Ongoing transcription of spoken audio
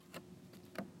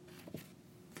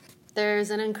There's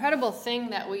an incredible thing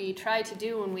that we try to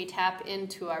do when we tap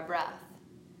into our breath.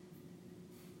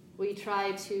 We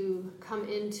try to come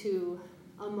into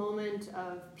a moment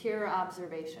of pure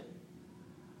observation.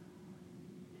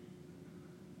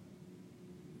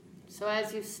 So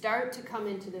as you start to come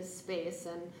into this space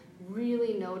and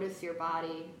really notice your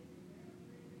body,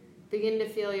 begin to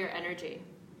feel your energy.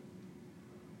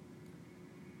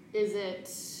 Is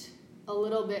it a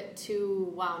little bit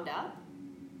too wound up,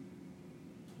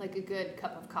 like a good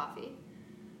cup of coffee?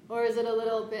 Or is it a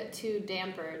little bit too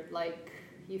dampered, like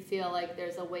you feel like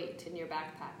there's a weight in your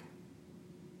backpack?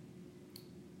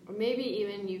 Or maybe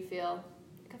even you feel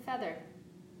like a feather,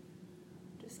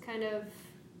 just kind of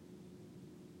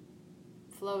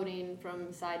floating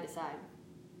from side to side.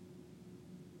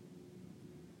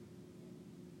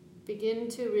 Begin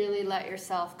to really let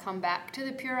yourself come back to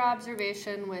the pure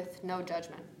observation with no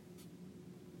judgment.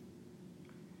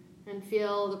 And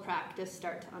feel the practice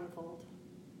start to unfold.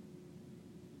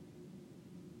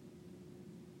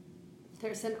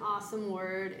 There's an awesome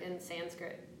word in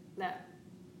Sanskrit that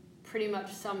pretty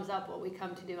much sums up what we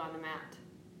come to do on the mat.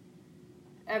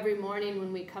 Every morning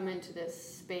when we come into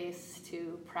this space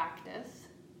to practice,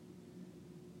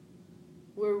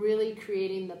 we're really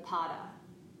creating the pada.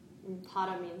 And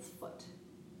pada means foot.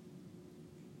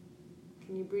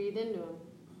 Can you breathe into them?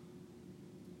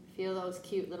 Feel those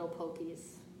cute little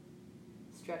pokies,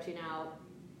 stretching out,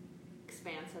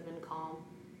 expansive and calm.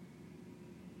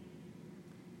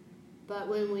 But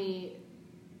when we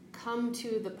come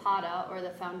to the pada, or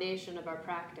the foundation of our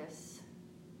practice,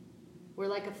 we're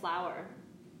like a flower.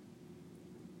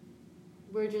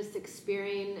 We're just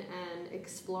experiencing and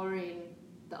exploring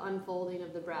the unfolding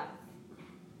of the breath.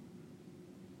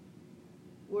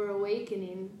 We're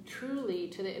awakening truly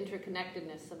to the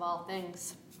interconnectedness of all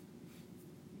things.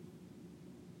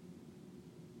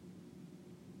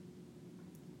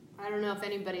 I don't know if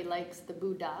anybody likes the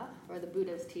Buddha or the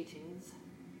Buddha's teachings,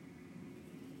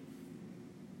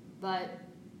 but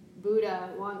Buddha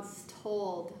once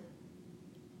told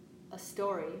a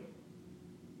story,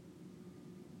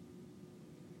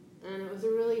 and it was a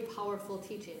really powerful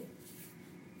teaching.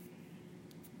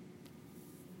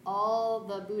 All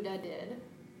the Buddha did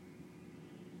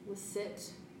was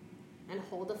sit and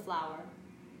hold a flower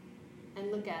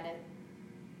and look at it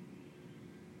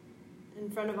in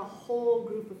front of a whole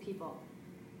group of people.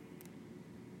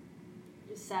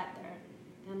 Just sat there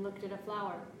and looked at a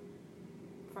flower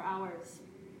for hours.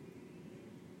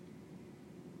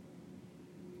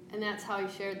 And that's how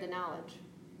he shared the knowledge.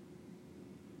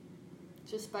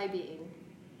 Just by being.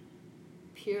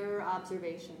 Pure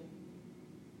observation.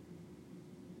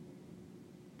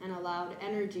 And allowed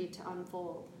energy to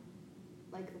unfold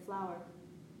like the flower.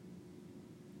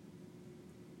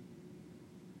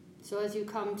 So as you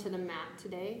come to the mat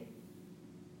today,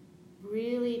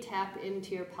 really tap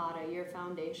into your pada, your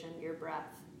foundation, your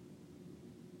breath.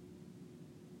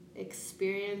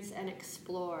 Experience and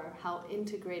explore how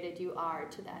integrated you are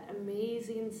to that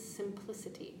amazing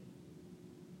simplicity.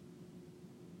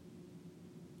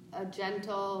 A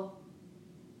gentle,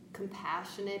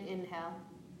 compassionate inhale,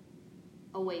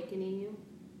 awakening you.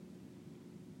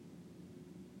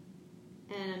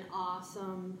 And an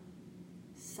awesome,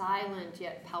 silent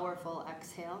yet powerful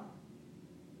exhale,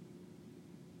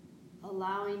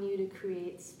 allowing you to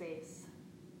create space,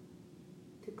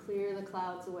 to clear the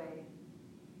clouds away,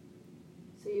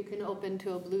 so you can open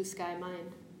to a blue sky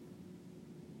mind.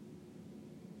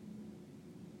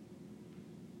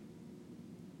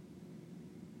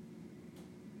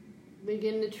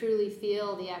 Begin to truly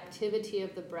feel the activity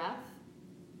of the breath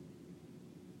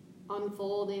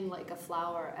unfolding like a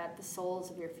flower at the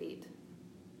soles of your feet.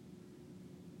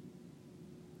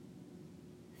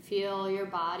 Feel your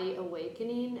body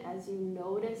awakening as you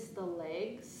notice the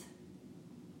legs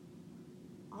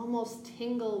almost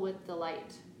tingle with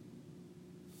delight.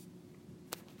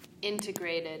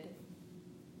 Integrated,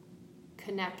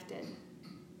 connected,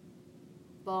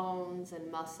 bones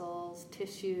and muscles,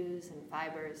 tissues and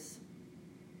fibers,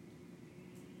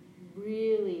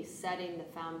 really setting the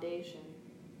foundation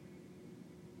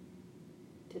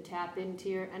to tap into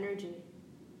your energy,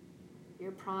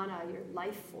 your prana, your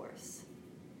life force,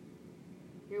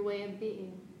 your way of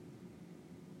being.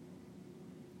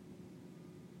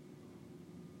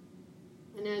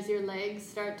 And as your legs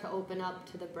start to open up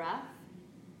to the breath,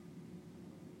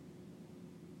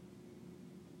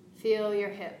 feel your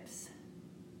hips,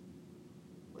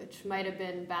 which might have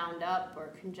been bound up or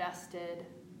congested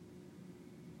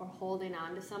or holding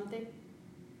on to something.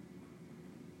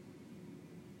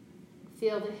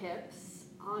 Feel the hips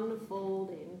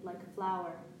unfolding like a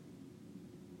flower.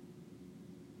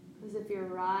 As if you're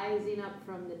rising up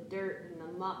from the dirt and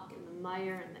the muck and the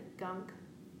mire and the gunk.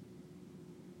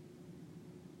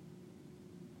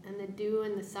 And the dew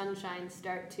and the sunshine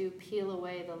start to peel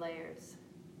away the layers.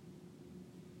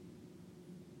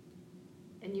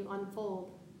 And you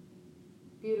unfold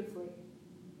beautifully,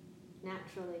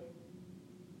 naturally,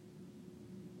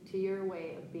 to your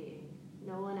way of being,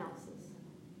 no one else's.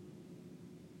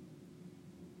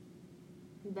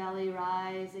 Belly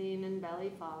rising and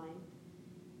belly falling.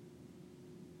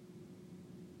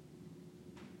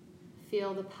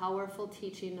 Feel the powerful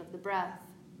teaching of the breath.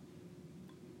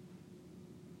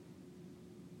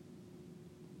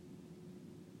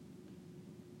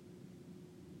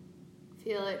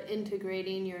 Feel it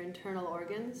integrating your internal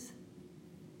organs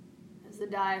as the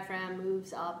diaphragm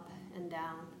moves up and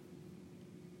down.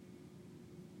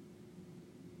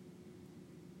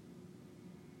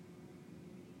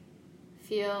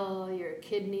 Feel your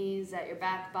kidneys at your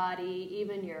back body,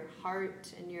 even your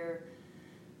heart and your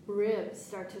ribs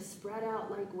start to spread out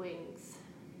like wings,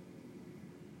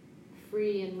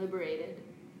 free and liberated.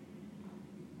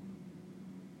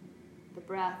 The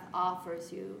breath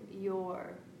offers you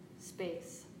your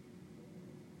space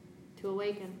to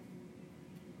awaken.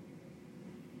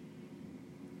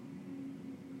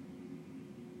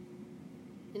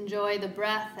 Enjoy the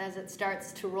breath as it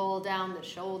starts to roll down the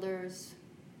shoulders,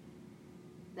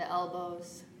 the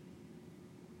elbows,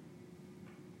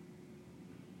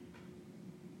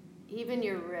 even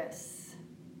your wrists.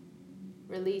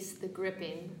 Release the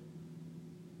gripping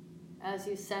as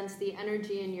you sense the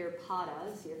energy in your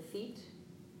padas, your feet,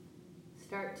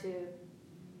 start to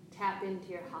tap into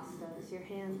your hastas, your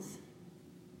hands.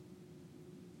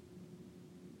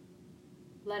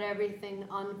 Let everything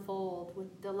unfold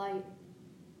with delight.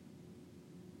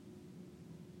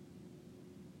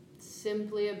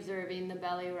 Simply observing the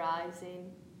belly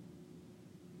rising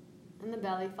and the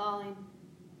belly falling.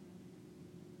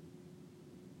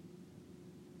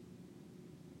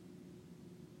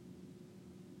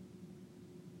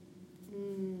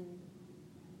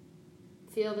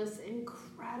 Feel this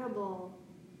incredible,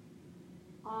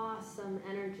 awesome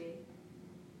energy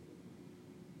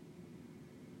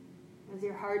as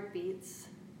your heart beats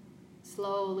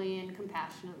slowly and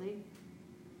compassionately.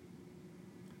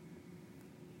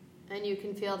 And you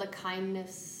can feel the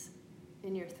kindness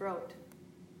in your throat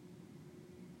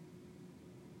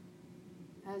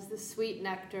as the sweet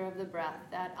nectar of the breath,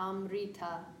 that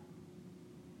amrita,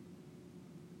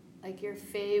 like your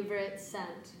favorite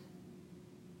scent,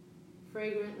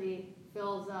 fragrantly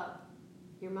fills up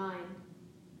your mind.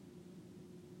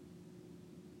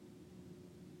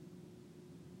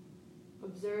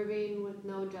 Observing with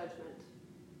no judgment.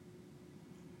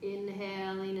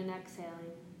 Inhaling and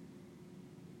exhaling.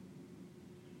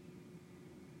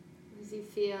 As you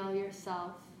feel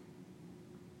yourself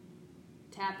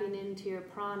tapping into your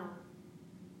prana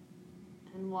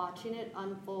and watching it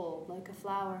unfold like a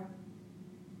flower.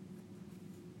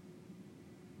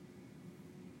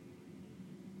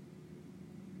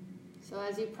 So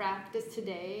as you practice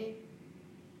today,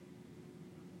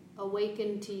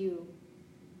 awaken to you,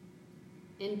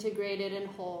 integrated and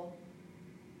whole,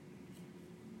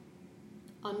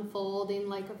 unfolding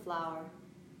like a flower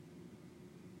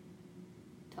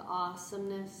to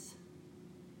awesomeness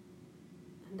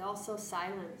and also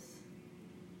silence.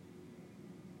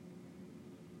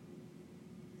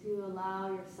 As you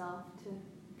allow yourself to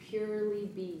purely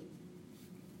be.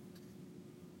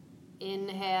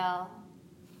 Inhale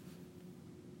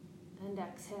and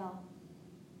exhale.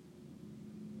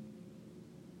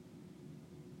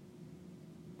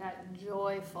 That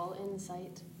joyful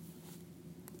insight.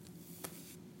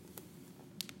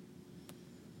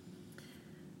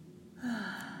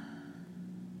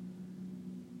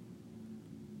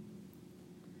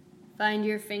 Find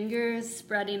your fingers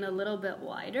spreading a little bit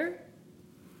wider.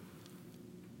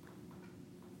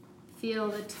 Feel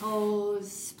the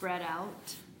toes spread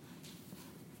out.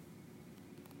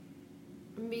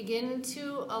 And begin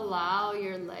to allow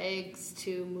your legs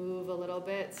to move a little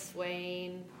bit,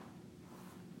 swaying.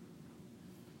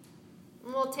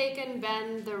 And we'll take and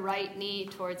bend the right knee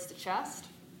towards the chest.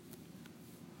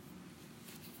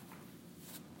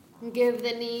 And give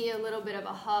the knee a little bit of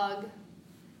a hug.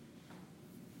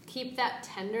 Keep that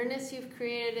tenderness you've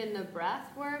created in the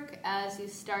breath work as you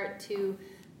start to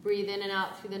breathe in and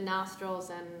out through the nostrils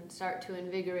and start to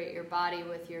invigorate your body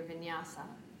with your vinyasa.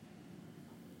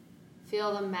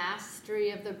 Feel the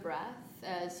mastery of the breath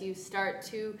as you start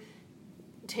to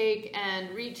take and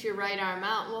reach your right arm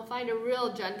out, and we'll find a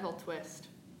real gentle twist.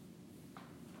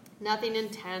 Nothing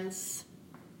intense.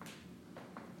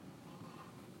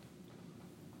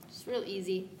 Just real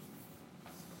easy.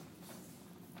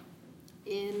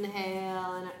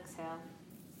 Inhale and exhale.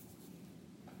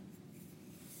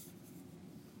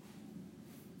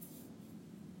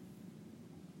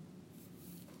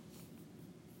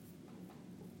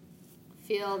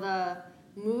 Feel the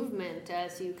movement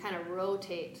as you kind of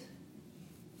rotate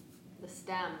the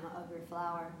stem of your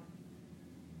flower.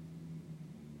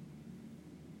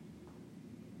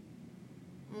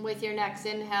 And with your next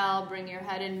inhale, bring your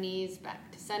head and knees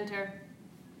back to center.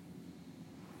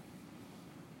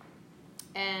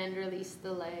 And release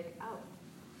the leg out.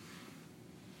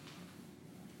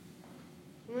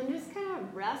 And then just kind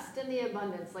of rest in the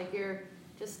abundance, like you're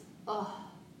just,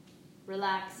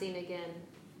 relaxing again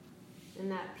in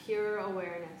that pure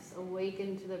awareness.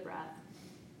 Awaken to the breath.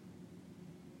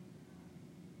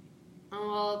 And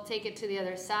we'll take it to the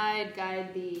other side,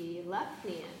 guide the left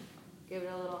knee in. Give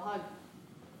it a little hug.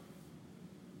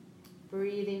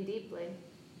 Breathing deeply.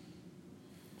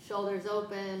 Shoulders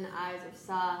open, eyes are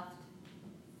soft.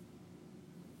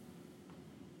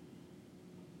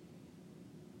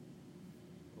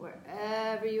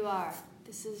 Wherever you are,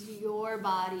 this is your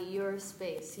body, your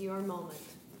space, your moment.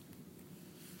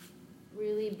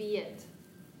 Really be it.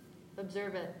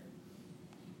 Observe it.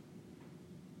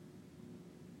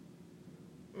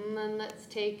 And then let's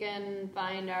take and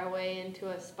find our way into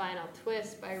a spinal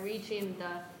twist by reaching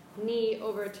the knee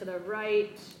over to the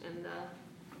right and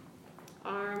the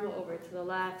arm over to the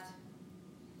left.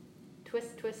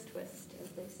 Twist, twist, twist, as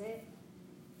they say.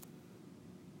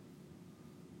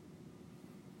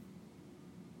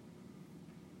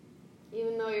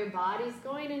 Even though your body's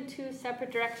going in two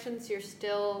separate directions, you're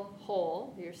still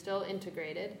whole, you're still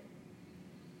integrated.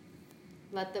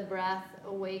 Let the breath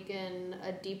awaken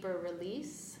a deeper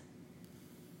release.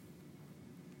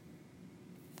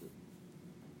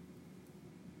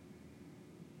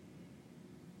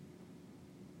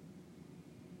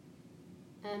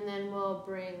 And then we'll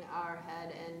bring our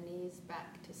head and knees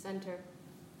back to center.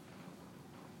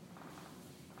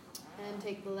 And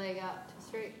take the leg out to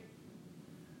straight.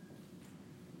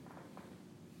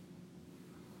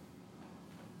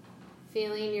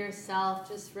 Feeling yourself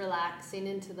just relaxing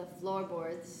into the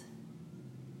floorboards.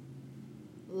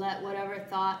 Let whatever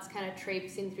thoughts kind of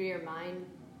traipsing through your mind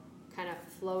kind of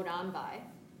float on by.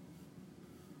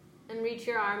 And reach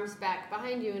your arms back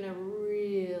behind you in a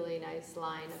really nice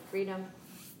line of freedom.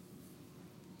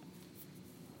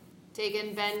 Take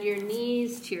and bend your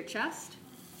knees to your chest.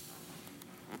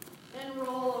 And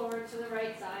roll over to the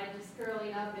right side, just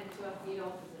curling up into a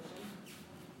fetal position.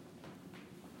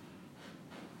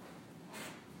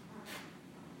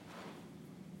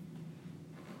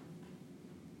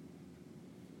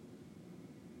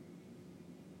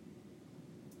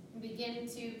 Begin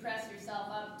to press yourself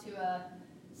up to a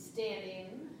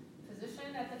standing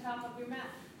position at the top of your mat.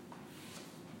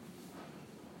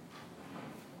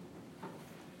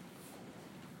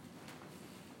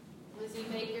 As you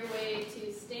make your way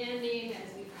to standing,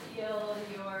 as you feel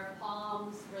your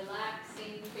palms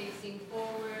relaxing, facing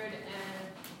forward, and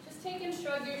just take and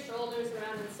shrug your shoulders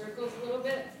around in circles a little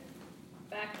bit,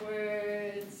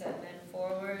 backwards and then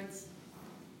forwards.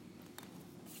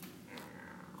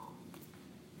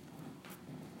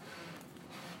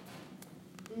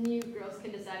 And you girls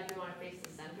can decide if you want to face the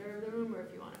center of the room or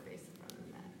if you want to face the front of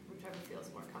the mat, whichever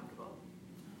feels more comfortable.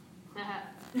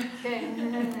 Okay,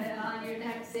 on your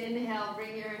next inhale,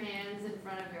 bring your hands in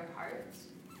front of your heart.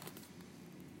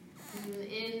 And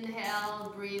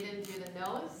inhale, breathe in through the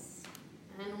nose.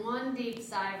 And one deep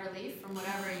sigh of relief from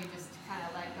whatever you just kind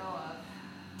of let go of.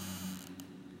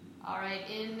 All right,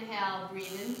 inhale,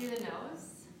 breathe in through the nose.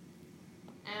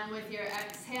 And with your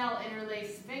exhale,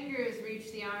 interlace fingers,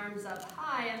 reach the arms up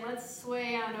high, and let's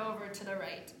sway on over to the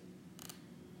right.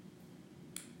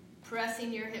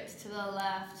 Pressing your hips to the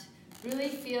left. Really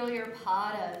feel your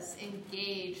padas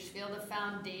engaged. Feel the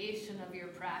foundation of your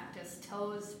practice.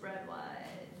 Toes spread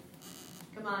wide.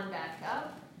 Come on, back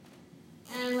up.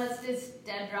 And let's just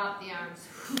dead drop the arms.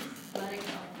 Let it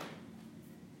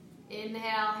go.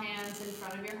 Inhale, hands in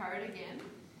front of your heart again.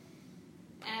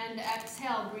 And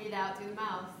exhale, breathe out through the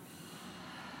mouth.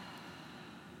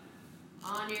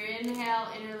 On your inhale,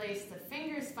 interlace the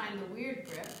fingers, find the weird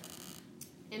grip.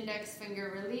 Index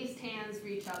finger released, hands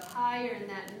reach up higher in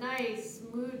that nice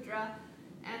mudra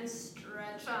and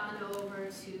stretch on over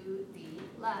to the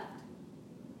left.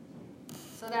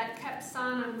 So that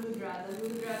Kapsana mudra, the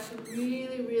mudra to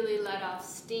really, really let off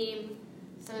steam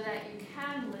so that you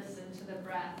can listen to the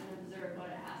breath and observe what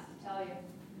it has to tell you.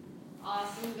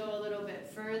 Awesome, go a little bit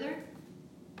further.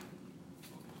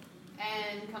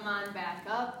 And come on back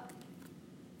up.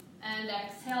 And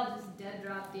exhale, just dead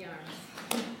drop the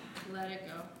arms. Let it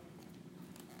go.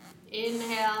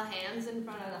 Inhale, hands in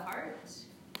front of the heart.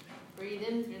 Breathe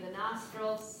in through the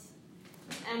nostrils.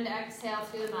 And exhale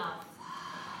through the mouth.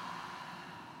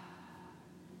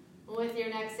 With your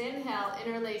next inhale,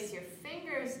 interlace your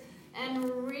fingers and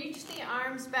reach the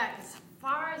arms back as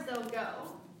far as they'll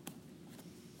go.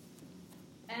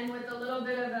 And with a little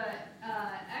bit of a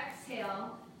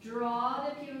exhale, draw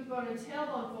the pubic bone and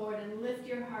tailbone forward and lift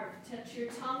your heart. Touch your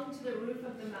tongue to the roof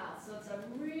of the mouth. So it's a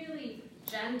really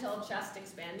gentle chest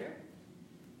expander.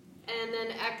 And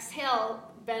then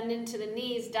exhale, bend into the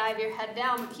knees, dive your head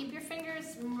down, but keep your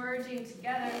fingers merging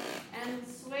together and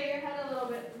sway your head a little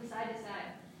bit from side to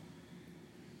side.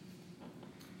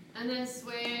 And then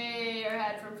sway your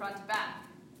head from front to back.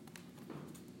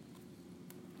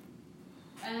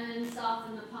 And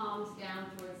soften the palms down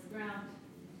towards the ground.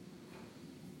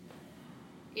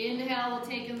 Inhale, we'll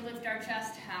take and lift our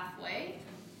chest halfway.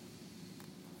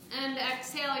 And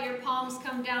exhale, your palms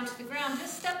come down to the ground.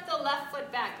 Just step the left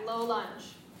foot back, low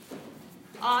lunge.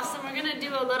 Awesome, we're gonna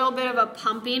do a little bit of a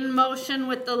pumping motion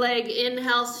with the leg.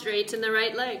 Inhale, straighten the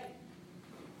right leg.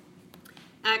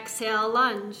 Exhale,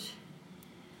 lunge.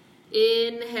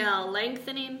 Inhale,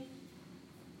 lengthening.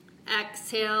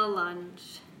 Exhale,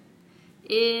 lunge.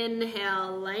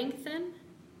 Inhale, lengthen.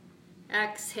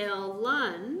 Exhale,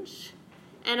 lunge.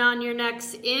 And on your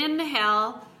next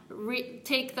inhale,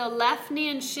 take the left knee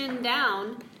and shin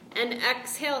down, and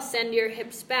exhale, send your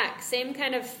hips back. Same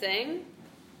kind of thing.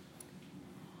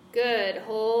 Good,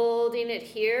 holding it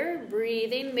here,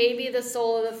 breathing. Maybe the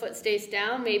sole of the foot stays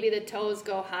down, maybe the toes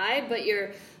go high, but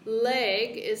your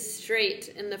leg is straight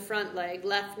in the front leg.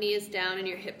 Left knee is down and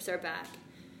your hips are back.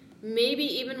 Maybe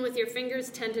even with your fingers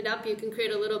tented up, you can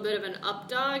create a little bit of an up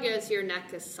dog as your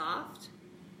neck is soft.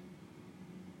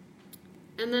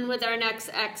 And then with our next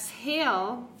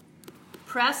exhale,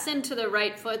 press into the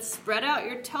right foot, spread out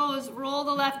your toes, roll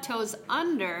the left toes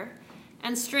under,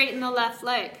 and straighten the left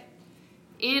leg.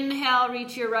 Inhale,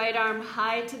 reach your right arm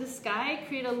high to the sky,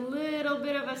 create a little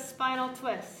bit of a spinal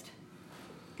twist.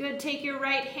 Good, take your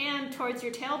right hand towards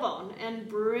your tailbone and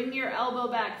bring your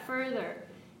elbow back further.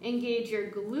 Engage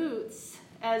your glutes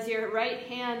as your right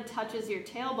hand touches your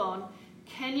tailbone.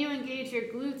 Can you engage your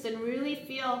glutes and really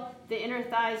feel the inner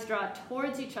thighs draw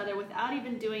towards each other without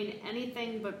even doing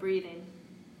anything but breathing?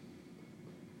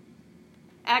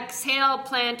 Exhale,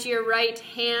 plant your right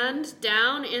hand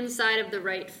down inside of the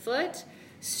right foot.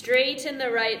 Straighten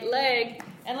the right leg.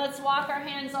 And let's walk our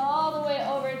hands all the way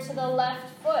over to the left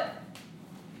foot.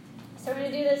 So we're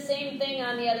going to do the same thing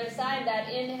on the other side.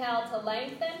 That inhale to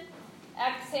lengthen.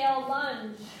 Exhale,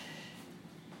 lunge.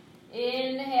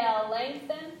 Inhale,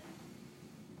 lengthen.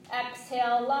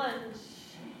 Exhale, lunge.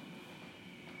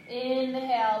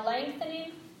 Inhale,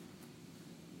 lengthening.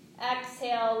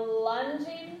 Exhale,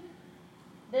 lunging.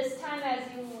 This time as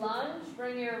you lunge,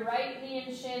 bring your right knee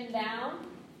and shin down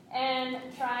and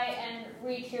try and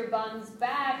reach your buns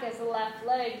back as the left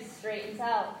leg straightens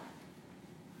out.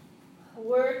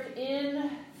 Work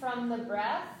in from the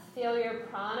breath. Feel your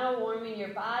prana warming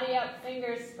your body up.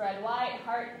 Fingers spread wide,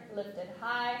 heart lifted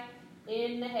high.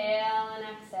 Inhale and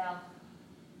exhale.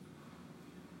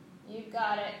 You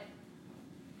got it.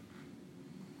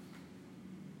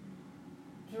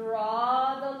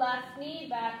 Draw the left knee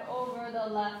back over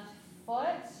the left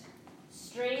foot.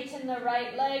 Straighten the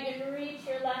right leg and reach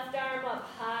your left arm up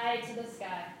high to the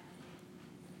sky.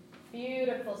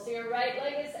 Beautiful. So your right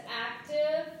leg is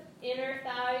active. Inner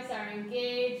thighs are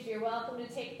engaged. You're welcome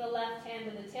to take the left hand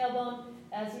to the tailbone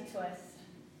as you twist.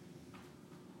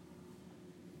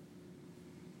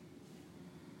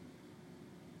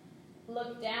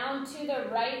 Look down to the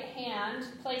right hand.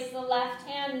 Place the left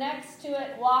hand next to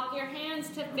it. Walk your hands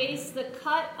to face the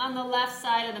cut on the left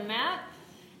side of the mat.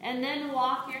 And then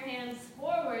walk your hands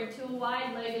forward to a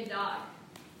wide-legged dog.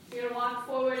 You're going to walk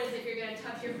forward as if you're going to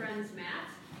touch your friend's mat.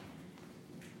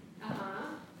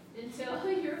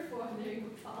 Until you're forward. There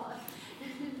you go.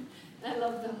 I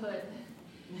love the hood.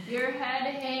 Your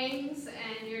head hangs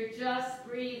and you're just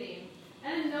breathing.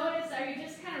 And notice, are you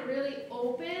just kind of really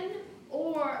open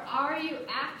or are you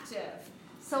active?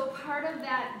 So part of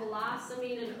that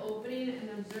blossoming and opening and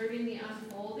observing the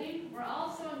unfolding, we're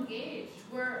also engaged.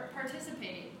 We're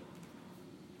participating.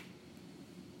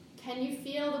 Can you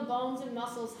feel the bones and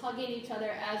muscles hugging each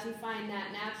other as you find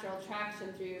that natural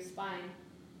traction through your spine?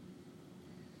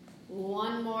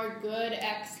 One more good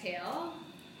exhale.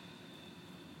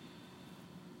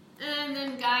 And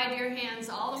then guide your hands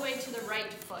all the way to the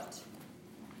right foot.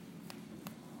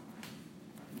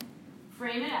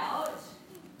 Frame it out.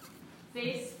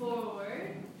 Face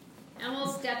forward. And we'll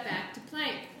step back to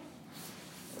plank.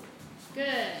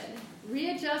 Good.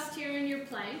 Readjust here in your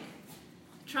plank.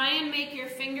 Try and make your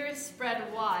fingers spread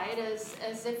wide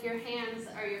as if your hands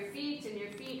are your feet and your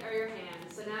feet are your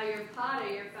hands. So now your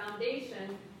pada, your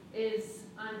foundation, is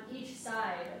on each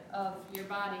side of your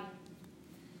body.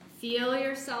 Feel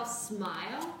yourself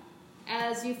smile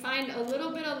as you find a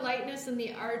little bit of lightness in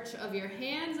the arch of your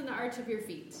hands and the arch of your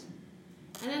feet.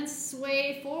 And then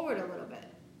sway forward a little bit.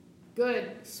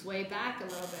 Good. Sway back a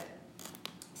little bit.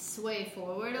 Sway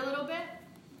forward a little bit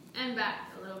and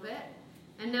back a little bit.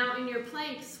 And now in your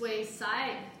plank, sway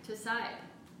side to side.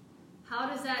 How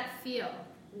does that feel?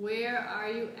 Where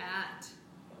are you at?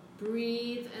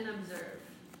 Breathe and observe.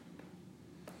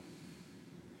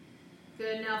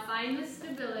 Good. Now find the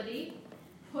stability.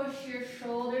 Push your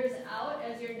shoulders out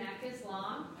as your neck is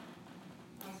long.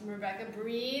 Awesome, Rebecca.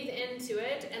 Breathe into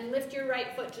it and lift your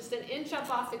right foot just an inch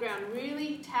up off the ground.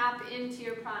 Really tap into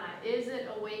your prana. Is it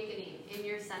awakening in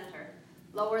your center?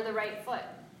 Lower the right foot.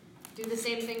 Do the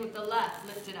same thing with the left.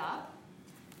 Lift it up.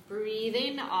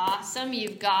 Breathing. Awesome.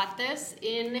 You've got this.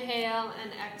 Inhale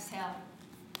and exhale.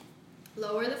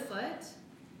 Lower the foot.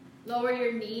 Lower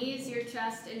your knees, your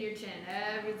chest, and your chin.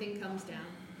 Everything comes down.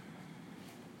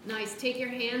 Nice. Take your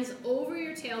hands over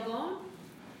your tailbone.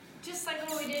 Just like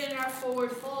what we did in our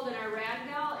forward fold in our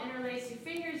ragdoll. Interlace your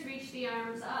fingers. Reach the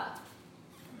arms up.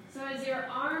 So as your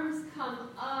arms come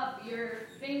up, your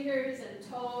fingers and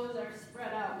toes are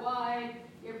spread out wide.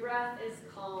 Your breath is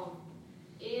calm.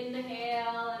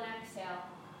 Inhale and exhale.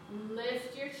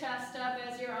 Lift your chest up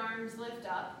as your arms lift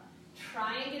up.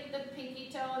 Try and get the pinky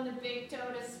toe and the big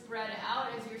toe to spread out.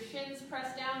 As your shins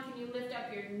press down, can you lift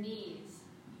up your knees?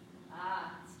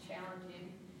 It's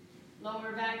challenging.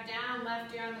 Lower back down,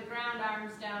 left ear on the ground,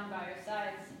 arms down by your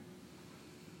sides.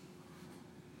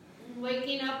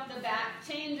 Waking up the back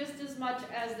chain just as much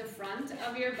as the front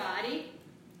of your body.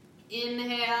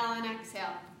 Inhale and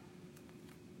exhale.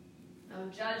 No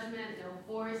judgment, no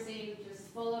forcing, just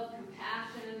full of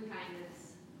compassion and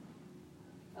kindness.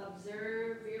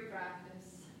 Observe your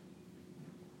practice.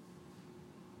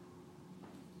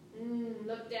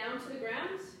 Look down to the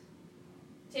ground.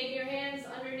 Take your hands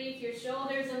underneath your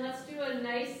shoulders and let's do a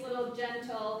nice little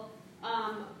gentle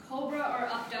cobra or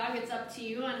up dog. It's up to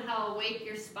you on how awake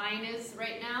your spine is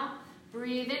right now.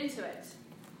 Breathe into it.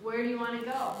 Where do you want to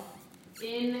go?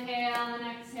 Inhale and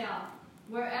exhale.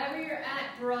 Wherever you're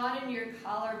at, broaden your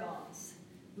collarbones.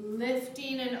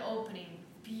 Lifting and opening.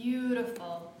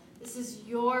 Beautiful. This is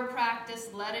your practice.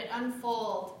 Let it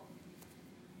unfold.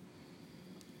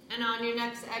 And on your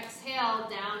next exhale,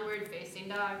 downward facing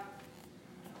dog.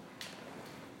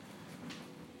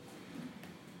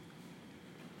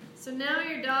 So now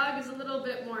your dog is a little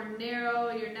bit more narrow,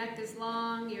 your neck is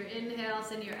long, your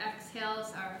inhales and your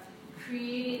exhales are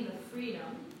creating the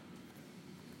freedom.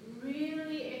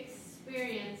 Really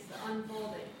experience the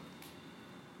unfolding.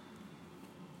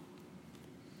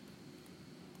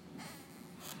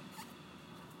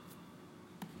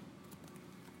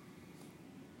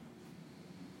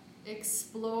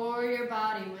 Explore your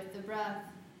body with the breath.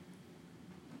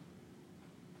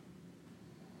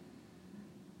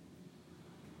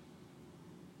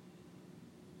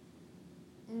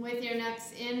 And with your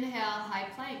next inhale, high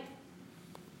plank.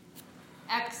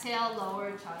 Exhale,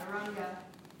 lower chaturanga.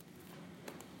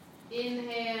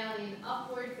 Inhaling,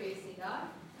 upward facing dog.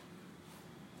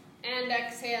 And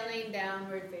exhaling,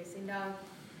 downward facing dog.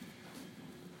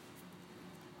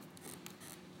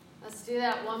 Let's do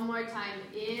that one more time.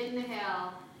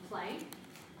 Inhale, plank.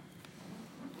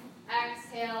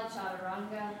 Exhale,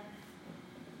 chaturanga.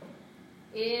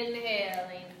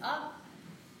 Inhaling up.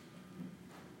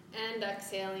 And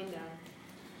exhaling down.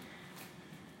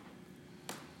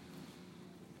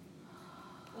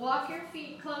 Walk your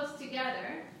feet close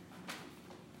together.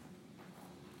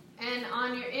 And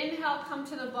on your inhale, come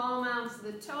to the ball mounts of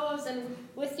the toes. And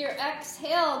with your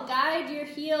exhale, guide your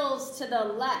heels to the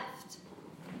left.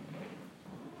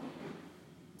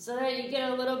 So that you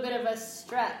get a little bit of a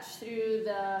stretch through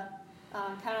the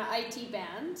kind of IT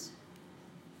band.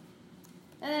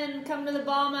 And then come to the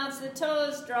ball mounts of the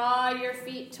toes. Draw your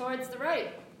feet towards the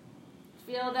right.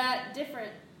 Feel that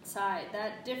different side,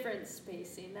 that different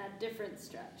spacing, that different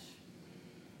stretch.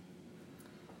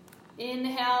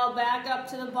 Inhale, back up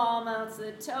to the ball mounts of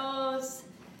the toes.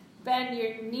 Bend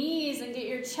your knees and get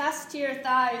your chest to your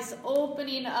thighs,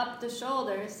 opening up the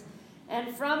shoulders.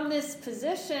 And from this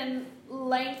position,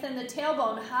 lengthen the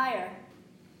tailbone higher.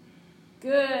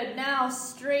 Good. Now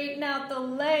straighten out the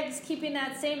legs, keeping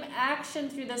that same action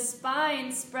through the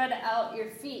spine. Spread out your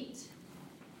feet.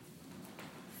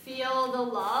 Feel the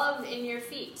love in your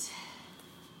feet.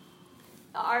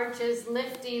 The arch is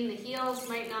lifting. The heels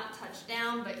might not touch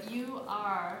down, but you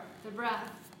are the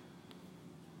breath.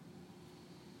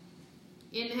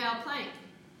 Inhale, plank.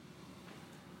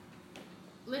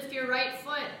 Lift your right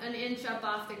foot an inch up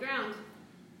off the ground.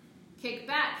 Kick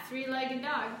back, three-legged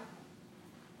dog.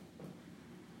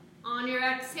 On your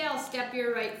exhale, step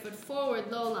your right foot forward,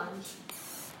 low lunge.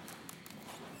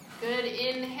 Good,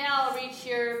 inhale, reach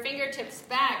your fingertips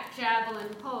back,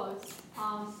 javelin pose.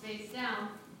 Palms face down.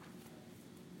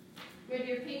 Good,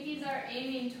 your pinkies are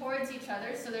aiming towards each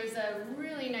other, so there's a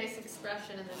really nice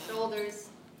expression in the shoulders.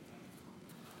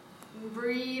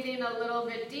 Breathing a little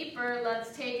bit deeper,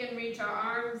 let's take and reach our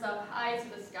arms up high to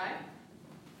the sky.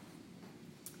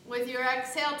 With your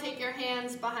exhale, take your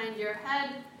hands behind your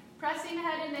head, pressing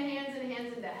head into hands and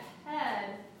hands into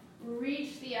head.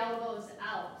 Reach the elbows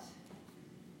out.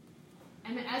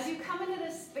 And as you come into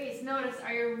this space, notice,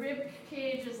 are your rib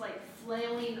cages like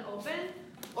flailing open?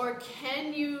 Or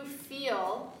can you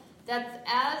feel that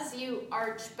as you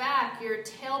arch back, your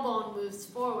tailbone moves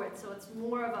forward, so it's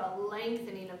more of a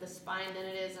lengthening of the spine than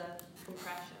it is a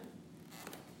compression.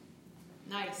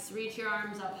 Nice. Reach your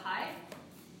arms up high.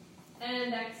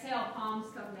 And exhale, palms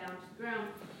come down to the ground.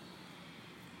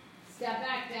 Step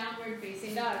back, downward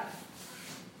facing dog.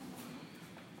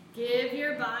 Give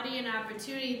your body an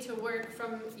opportunity to work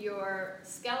from your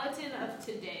skeleton of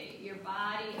today, your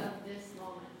body of this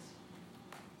moment.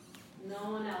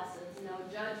 No one else's, no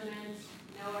judgment,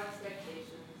 no expectations.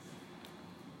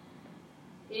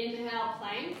 Inhale,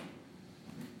 plank.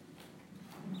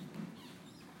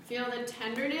 Feel the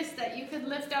tenderness that you could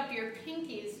lift up your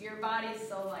pinkies, your body's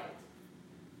so light.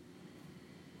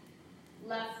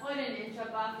 Left foot an inch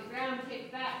up off the ground,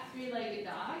 kick back, three-legged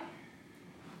dog.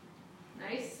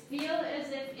 Nice. Feel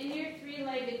as if in your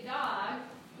three-legged dog,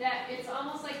 that it's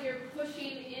almost like you're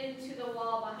pushing into the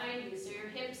wall behind you, so your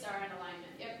hips are in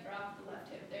alignment. Yep, drop the left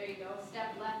hip. There you go.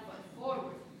 Step left foot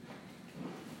forward.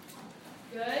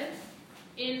 Good.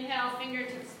 Inhale,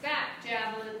 fingertips back,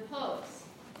 javelin pose.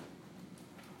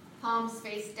 Palms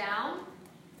face down.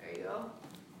 There you go.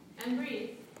 And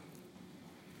breathe.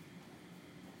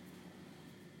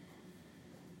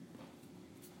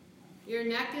 Your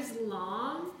neck is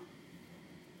long,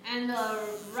 and the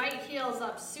right heel's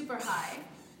up super high.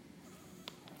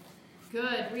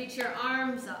 Good. Reach your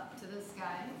arms up to the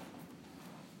sky.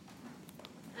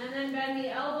 And then bend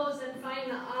the elbows and find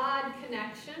the odd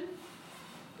connection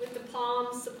with the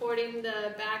palms supporting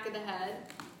the back of the head.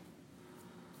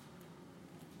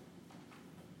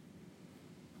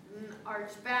 And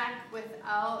arch back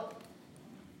without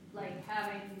like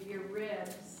having your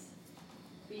ribs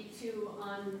be too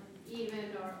uneven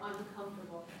or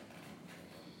uncomfortable.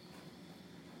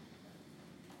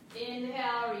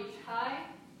 Inhale, reach high.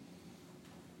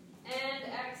 And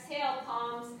exhale,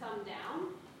 palms come down.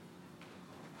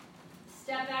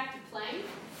 Step back to plank.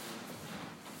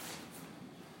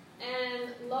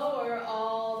 And lower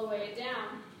all the way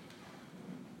down.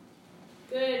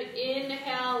 Good.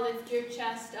 Inhale, lift your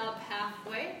chest up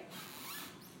halfway.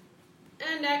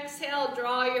 And exhale,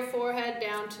 draw your forehead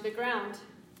down to the ground.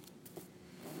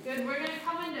 Good. We're going to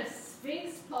come into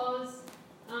Sphinx pose.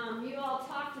 You all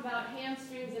talked about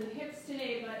hamstrings and hips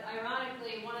today, but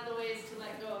ironically, one of the ways to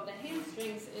let go of the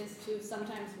hamstrings is to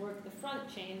sometimes work the front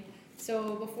chain.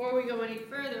 So before we go any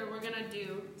further, we're going to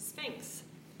do Sphinx.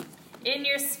 In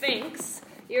your Sphinx,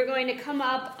 you're going to come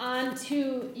up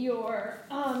onto your,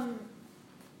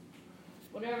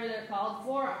 whatever they're called,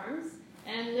 forearms,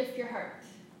 and lift your heart.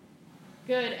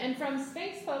 Good. And from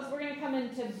Sphinx pose, we're going to come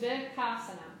into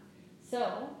Vinyasa.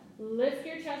 So lift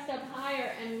your chest up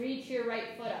higher and reach your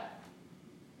right foot up.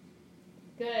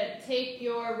 Good. Take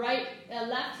your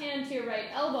left hand to your right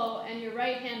elbow and your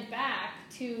right hand back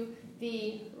to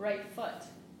the right foot.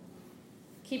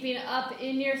 Keeping up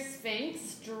in your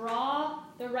Sphinx, draw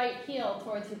the right heel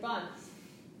towards your buns.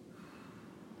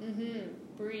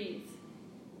 Breathe.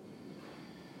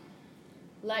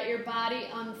 Let your body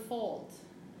unfold.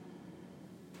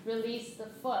 Release the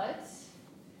foot.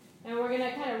 And we're going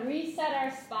to kind of reset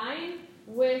our spine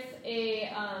with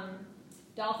a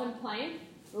dolphin plank.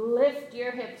 Lift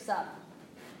your hips up.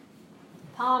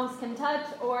 Palms can touch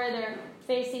or they're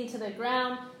facing to the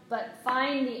ground, but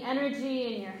find the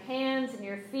energy in your hands and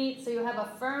your feet so you have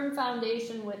a firm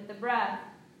foundation with the breath.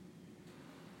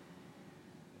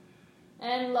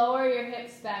 And lower your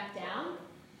hips back down.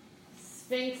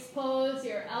 Sphinx pose,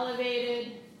 you're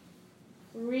elevated.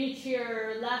 Reach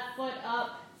your left foot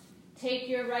up. Take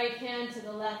your right hand to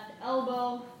the left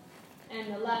elbow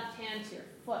and the left hand to your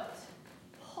foot.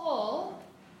 Pull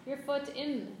your foot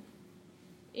in.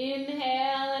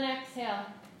 Inhale and exhale.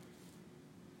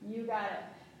 You got it.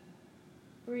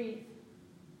 Breathe.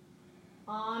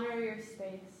 Honor your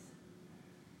space.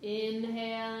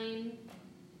 Inhaling,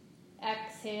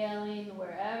 Exhaling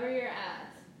wherever you're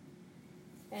at.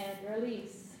 And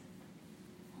release.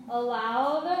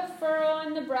 Allow the furrow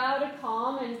in the brow to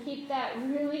calm and keep that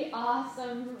really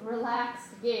awesome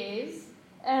relaxed gaze.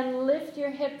 And lift your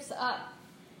hips up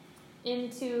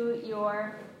into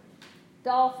your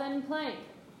dolphin plank.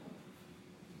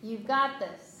 You've got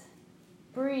this.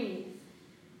 Breathe.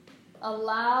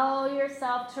 Allow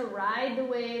yourself to ride the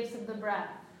waves of the breath.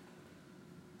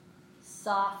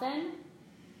 Soften.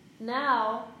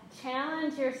 Now,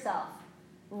 challenge yourself.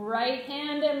 Right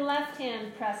hand and left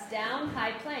hand press down,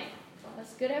 high plank.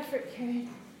 That's good effort, Karen.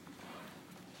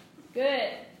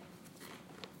 Good.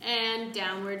 And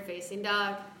downward facing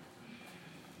dog.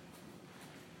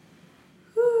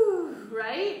 Whew,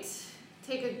 right?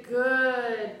 Take a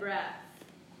good breath.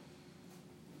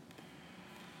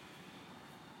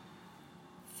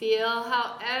 Feel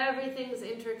how everything's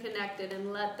interconnected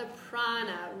and let the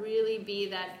prana really be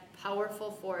that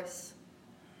powerful force.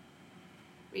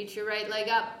 Reach your right leg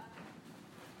up.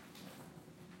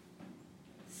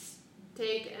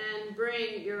 Take and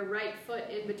bring your right foot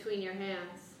in between your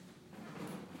hands.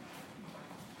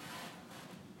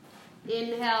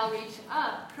 Inhale, reach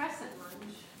up, crescent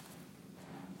lunge.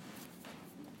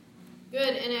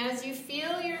 Good, and as you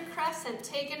feel your crescent,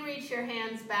 take and reach your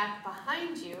hands back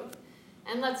behind you.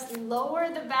 And let's lower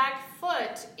the back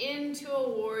foot into a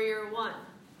warrior one.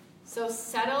 So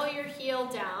settle your heel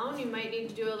down. You might need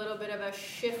to do a little bit of a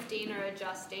shifting or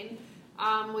adjusting.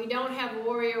 We don't have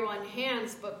warrior one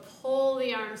hands, but pull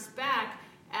the arms back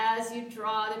as you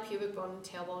draw the pubic bone and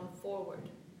tailbone forward.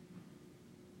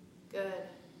 Good.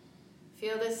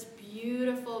 Feel this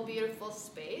beautiful, beautiful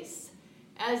space.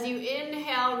 As you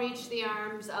inhale, reach the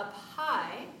arms up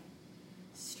high.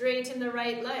 Straighten the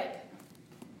right leg.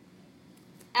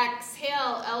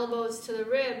 Exhale, elbows to the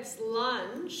ribs,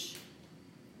 lunge.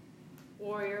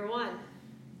 Warrior one.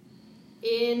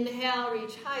 Inhale,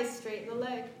 reach high, straighten the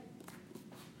leg.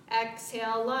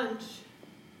 Exhale, lunge.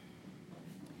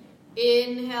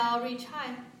 Inhale, reach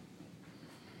high.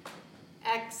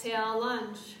 Exhale,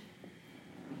 lunge.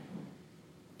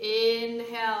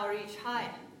 Inhale, reach high.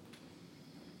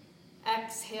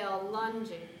 Exhale,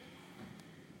 lunging.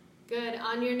 Good.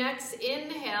 On your next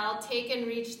inhale, take and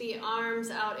reach the arms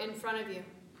out in front of you.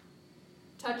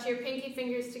 Touch your pinky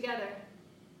fingers together,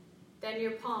 then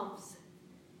your palms.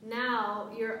 Now,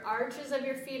 your arches of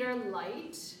your feet are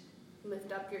light.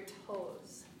 Lift up your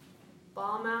toes.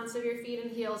 Ball mounts of your feet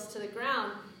and heels to the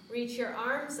ground. Reach your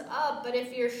arms up, but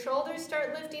if your shoulders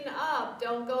start lifting up,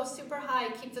 don't go super high.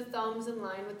 Keep the thumbs in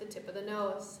line with the tip of the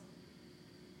nose.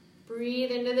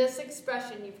 Breathe into this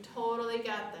expression. You've totally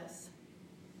got this.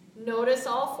 Notice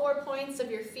all 4 points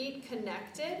of your feet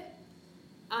connected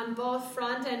on both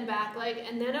front and back leg,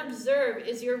 and then observe,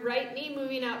 is your right knee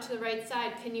moving out to the right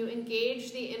side? Can you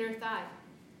engage the inner thigh?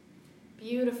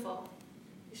 Beautiful.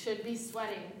 You should be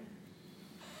sweating.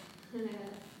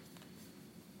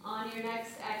 On your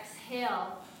next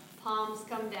exhale, palms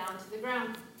come down to the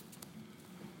ground.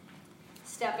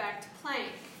 Step back to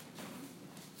plank.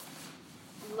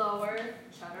 Lower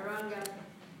chaturanga.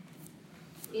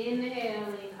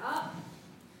 Inhaling up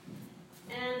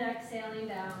and exhaling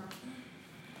down.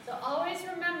 So always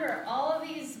remember, all of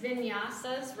these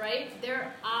vinyasas, right,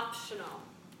 they're optional.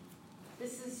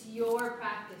 This is your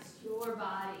practice, your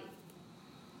body.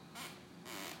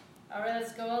 All right,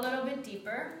 let's go a little bit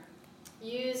deeper.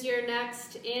 Use your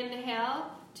next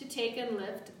inhale to take and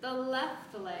lift the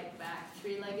left leg back,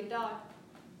 three-legged dog.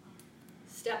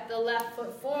 Step the left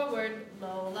foot forward,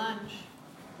 low lunge.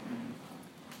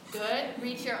 Good.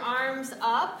 Reach your arms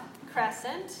up,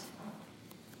 crescent,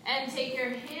 and take your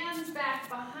hands back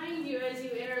behind you as you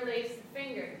interlace the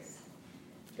fingers.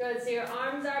 Good. So your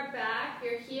arms are back,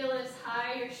 your heel is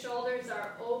high, your shoulders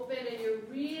are open, and you're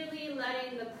really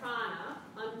letting the prana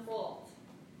unfold.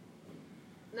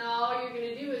 Now all you're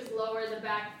going to do is lower the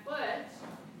back foot,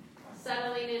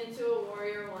 settling into a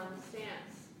warrior one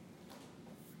stance.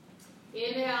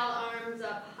 Inhale, arms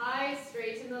up high,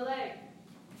 straighten the leg.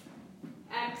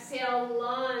 Exhale,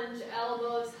 lunge,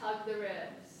 elbows hug the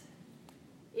ribs.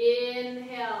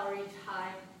 Inhale, reach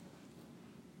high.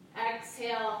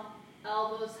 Exhale,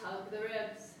 elbows hug the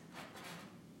ribs.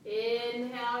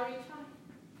 Inhale, reach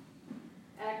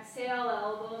high. Exhale,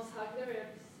 elbows hug the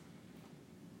ribs.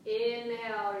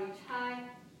 Inhale, reach high.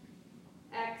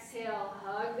 Exhale,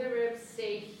 hug the ribs.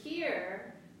 Stay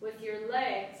here with your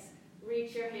legs.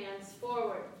 Reach your hands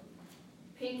forward.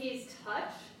 Pinkies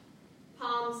touch.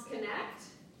 Palms connect,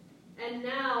 and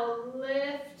now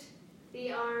lift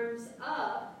the arms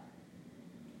up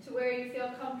to where you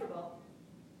feel comfortable.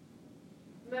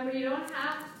 Remember, you don't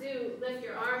have to lift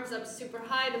your arms up super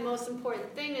high. The most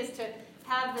important thing is to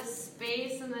have the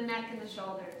space in the neck and the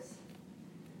shoulders.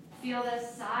 Feel the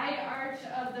side arch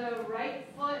of the right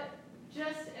foot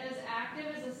just as active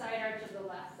as the side arch of the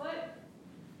left foot.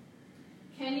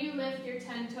 Can you lift your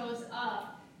 10 toes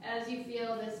up as you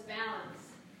feel this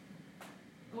balance?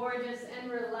 Gorgeous, and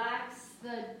relax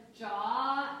the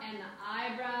jaw and the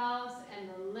eyebrows and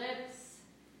the lips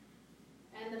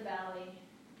and the belly.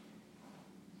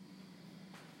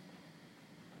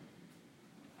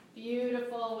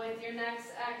 Beautiful. With your next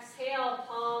exhale,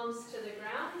 palms to the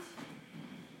ground.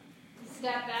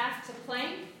 Step back to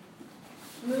plank.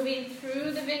 Moving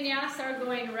through the vinyasa or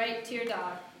going right to your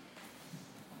dog.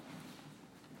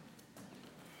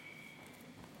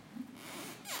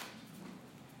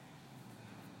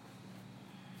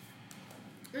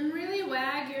 And really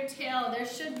wag your tail. There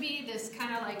should be this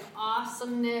kind of like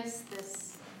awesomeness,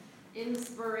 this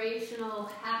inspirational,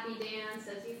 happy dance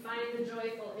as you find the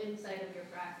joyful insight of your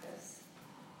practice.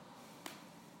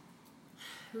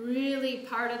 Really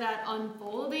part of that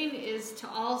unfolding is to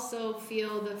also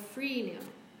feel the freedom,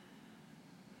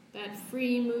 that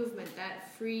free movement,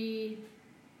 that free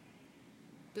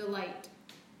delight.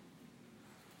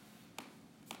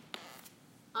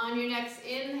 On your next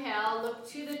inhale, look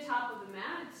to the top of the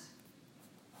mat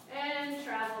and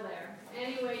travel there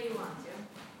any way you want to.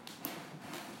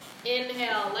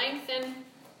 Inhale, lengthen.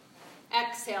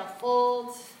 Exhale,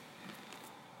 fold.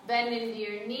 Bend into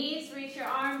your knees, reach your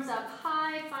arms up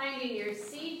high, finding your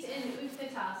seat in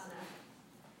Utkatasana.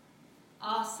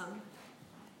 Awesome.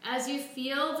 As you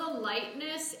feel the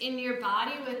lightness in your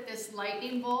body with this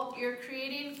lightning bolt you're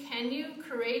creating, can you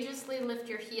courageously lift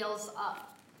your heels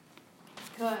up?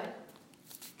 Good.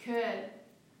 Good.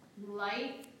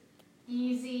 Light,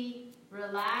 easy,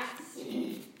 relax.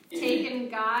 Take and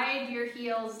guide your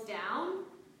heels down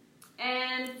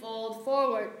and fold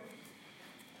forward.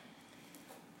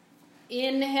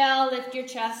 Inhale, lift your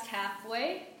chest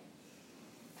halfway.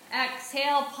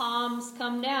 Exhale, palms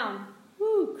come down.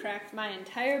 Woo, cracked my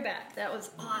entire back. That was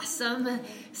awesome.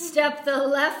 Step the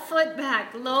left foot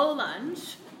back, low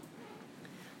lunge.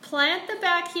 Plant the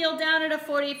back heel down at a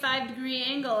 45-degree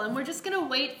angle, and we're just going to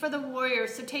wait for the warrior.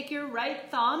 So take your right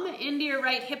thumb into your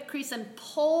right hip crease and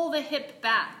pull the hip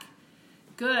back.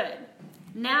 Good.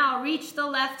 Now reach the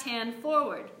left hand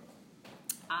forward.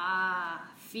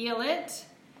 Feel it.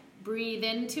 Breathe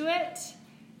into it.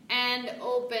 And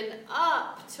open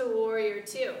up to warrior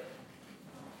two.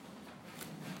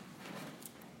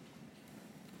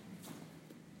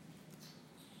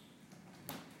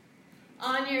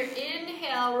 On your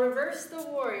inhale, reverse the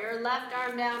warrior, left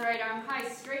arm down, right arm high,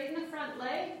 straighten the front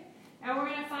leg, and we're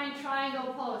going to find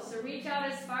triangle pose. So reach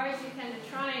out as far as you can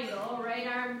to triangle, right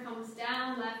arm comes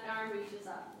down, left arm reaches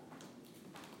up.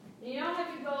 You don't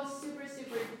have to go super,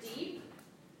 super deep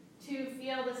to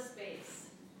feel the space.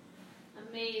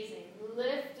 Amazing.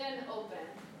 Lift and open.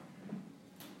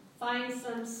 Find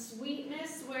some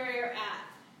sweetness where you're at.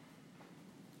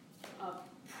 A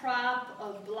prop,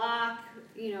 a block,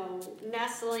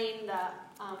 nestling the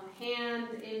hand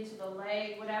into the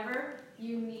leg, whatever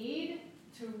you need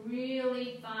to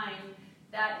really find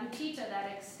that utthita, that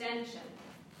extension.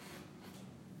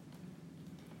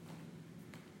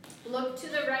 Look to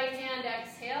the right hand,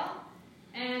 exhale,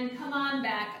 and come on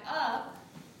back up.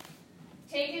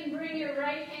 Take and bring your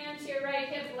right hand to your right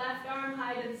hip, left arm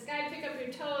high to the sky. Pick up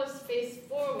your toes, face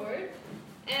forward.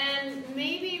 And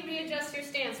maybe readjust your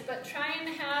stance, but try and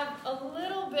have a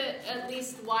little bit at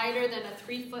least wider than a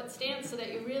 3-foot stance so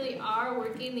that you really are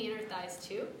working the inner thighs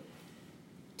too.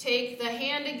 Take the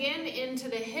hand again into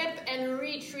the hip and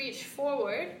reach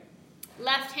forward.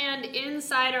 Left hand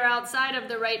inside or outside of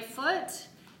the right foot,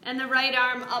 and the right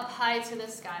arm up high to the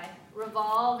sky,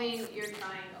 revolving your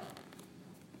triangle.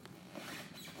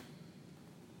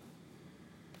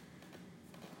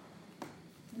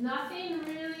 Nothing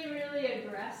really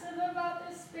aggressive about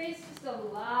this space, just a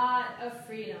lot of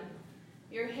freedom.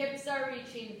 Your hips are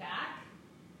reaching back.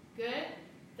 Good.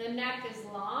 The neck is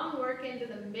long. Work into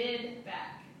the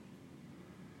mid-back.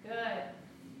 Good.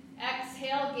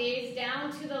 Exhale, gaze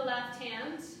down to the left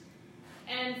hand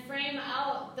and frame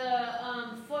out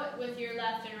the foot with your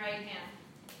left and right hand.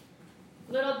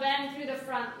 Little bend through the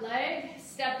front leg.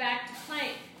 Step back to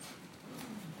plank.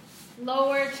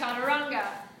 Lower chaturanga.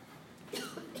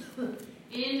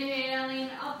 Inhaling,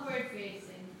 upward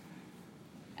facing.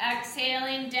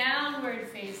 Exhaling, downward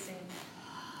facing.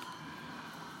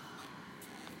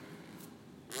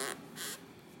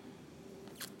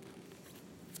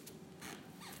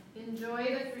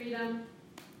 Enjoy the freedom.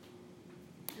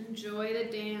 Enjoy the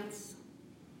dance.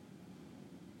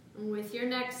 And with your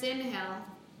next inhale,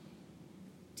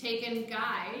 take and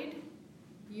guide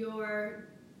your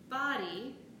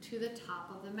body to the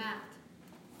top of the mat.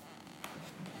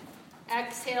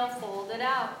 Exhale, fold it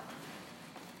out.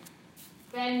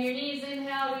 Bend your knees,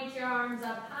 inhale, reach your arms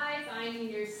up high, finding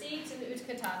your seat in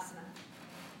Utkatasana.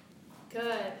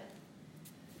 Good.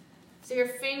 So your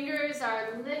fingers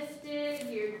are lifted,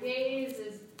 your gaze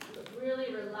is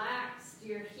really relaxed,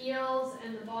 your heels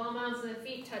and the ball mounts of the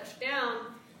feet touch down.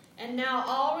 And now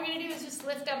all we're going to do is just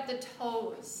lift up the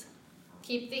toes.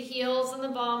 Keep the heels and the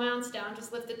ball mounts down,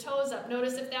 just lift the toes up.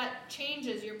 Notice if that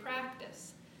changes your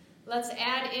practice. Let's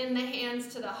add in the hands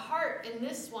to the heart in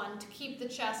this one to keep the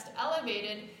chest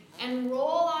elevated and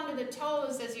roll onto the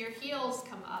toes as your heels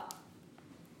come up.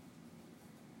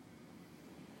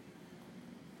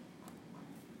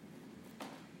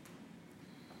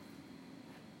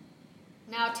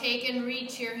 Now take and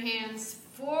reach your hands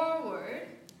forward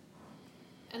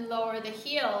and lower the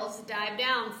heels, dive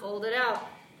down, fold it out.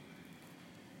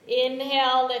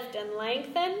 Inhale, lift and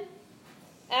lengthen.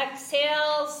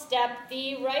 Exhale, step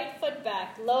the right foot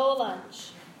back, low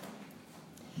lunge.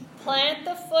 Plant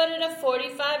the foot at a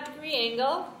 45-degree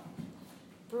angle.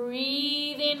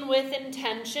 Breathe in with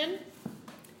intention.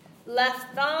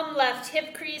 Left thumb, left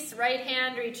hip crease, right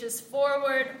hand reaches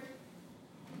forward.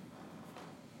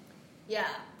 Yeah,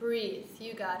 breathe,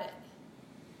 you got it.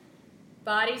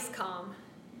 Body's calm.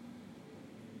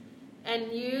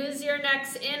 And use your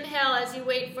next inhale as you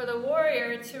wait for the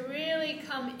warrior to really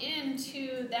come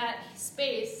into that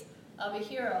space of a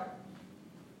hero.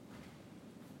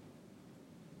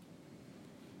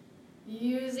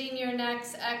 Using your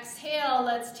next exhale,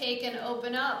 let's take and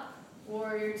open up,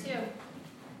 warrior two.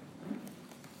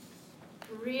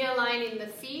 Realigning the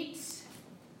feet.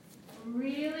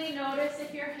 Really notice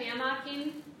if you're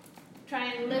hammocking, try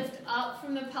and lift up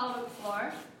from the pelvic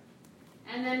floor.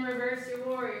 And then reverse your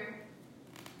warrior.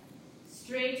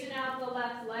 Straighten out the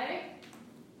left leg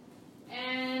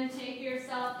and take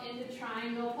yourself into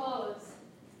triangle pose.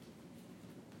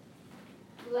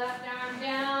 Left arm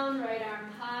down, right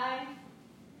arm high.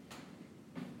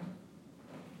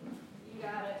 You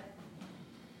got it.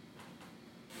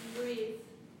 Breathe.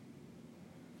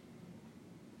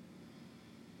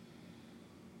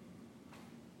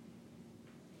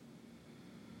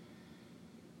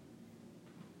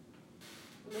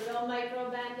 Little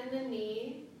micro bend in the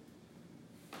knee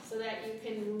so that you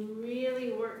can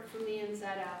really work from the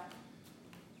inside out.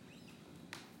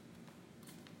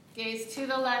 Gaze to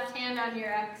the left hand on your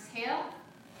exhale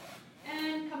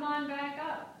and come on back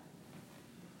up.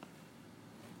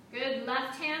 Good,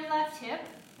 left hand, left hip.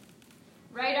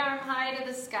 Right arm high to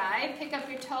the sky. Pick up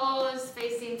your toes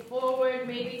facing forward.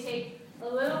 Maybe take a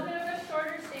little bit of a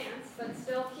shorter stance, but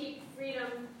still keep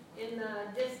freedom in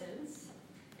the distance.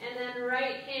 And then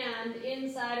right hand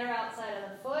inside or outside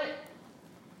of the foot.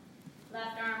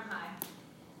 Left arm high.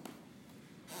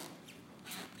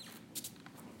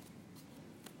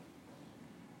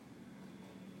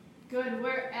 Good,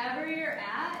 wherever you're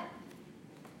at,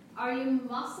 are you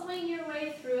muscling your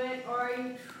way through it or are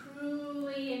you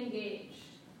truly engaged?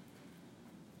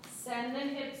 Send the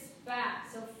hips back,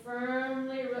 so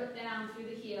firmly root down through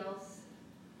the heels.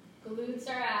 Glutes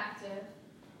are active.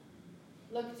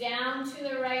 Look down to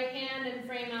the right hand and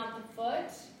frame out the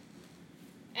foot.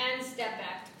 And step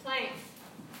back to plank.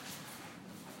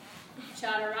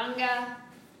 Chaturanga.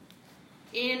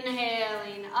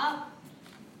 Inhaling up.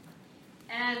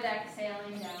 And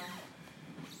exhaling down.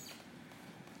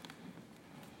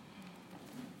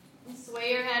 And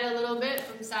sway your head a little bit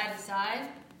from side to side.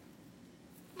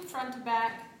 From front to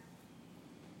back.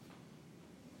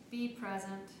 Be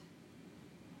present.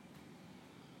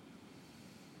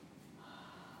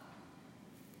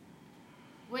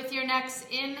 With your next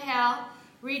inhale,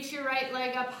 reach your right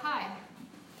leg up high.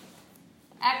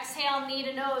 Exhale, knee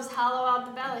to nose, hollow out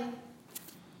the belly.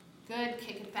 Good,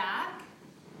 kick it back.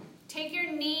 Take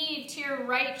your knee to your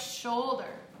right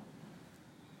shoulder.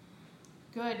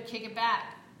 Good, kick it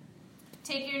back.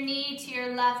 Take your knee to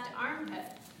your left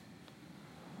armpit.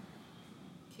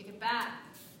 Kick it back.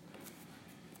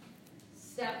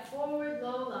 Step forward,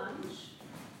 low lunge.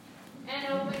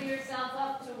 And open yourself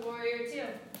up to warrior two.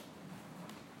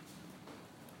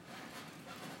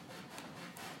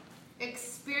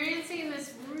 Experiencing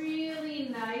this really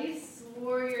nice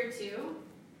warrior two,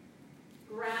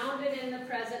 grounded in the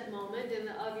present moment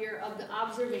of the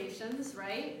observations,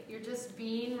 right? You're just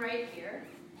being right here.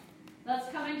 Let's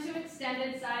come into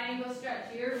extended side angle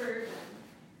stretch, your version.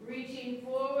 Reaching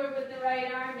forward with the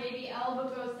right arm, maybe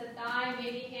elbow goes to thigh,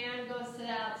 maybe hand goes to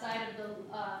the outside of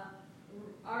the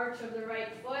arch of the right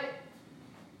foot.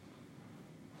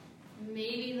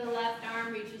 Maybe the left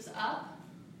arm reaches up.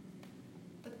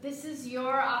 But this is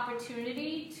your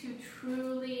opportunity to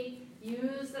truly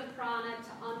use the prana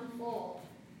to unfold.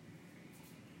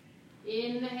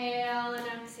 Inhale and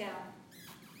exhale.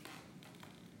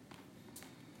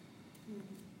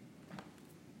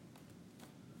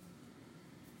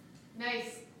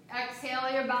 Nice.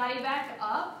 Exhale your body back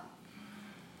up.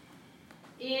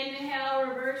 Inhale,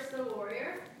 reverse the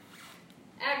warrior.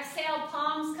 Exhale,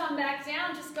 palms come back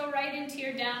down. Just go right into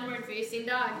your downward facing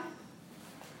dog.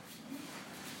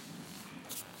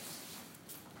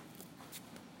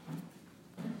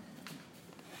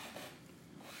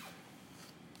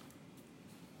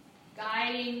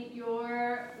 Guiding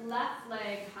your left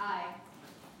leg high.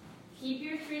 Keep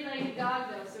your three-legged dog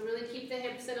though, so really keep the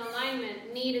hips in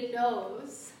alignment. Knee to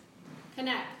nose.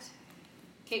 Connect.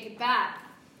 Kick it back.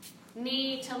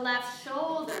 Knee to left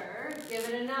shoulder. Give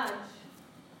it a nudge.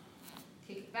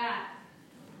 Kick it back.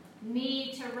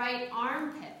 Knee to right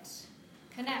armpit.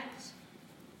 Connect.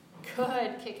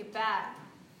 Good. Kick it back.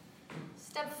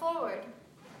 Step forward.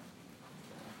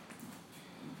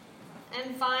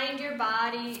 And find your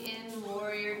body in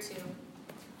warrior two.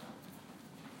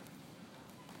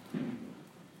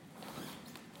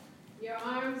 Your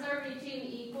arms are reaching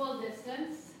equal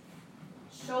distance.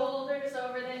 Shoulders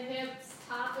over the hips,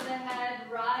 top of the head,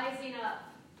 rising up.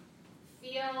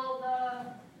 Feel the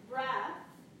breath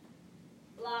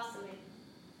blossoming.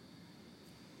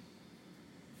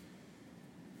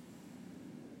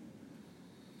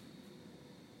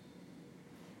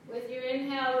 With your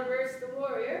inhale, reverse the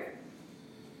warrior.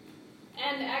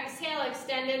 And exhale,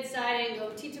 extended side angle,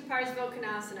 Utthita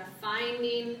Parsvottanasana,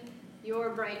 finding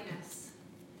your brightness.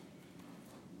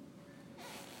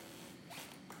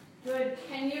 Good.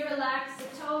 Can you relax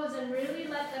the toes and really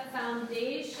let the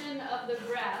foundation of the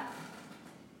breath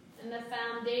and the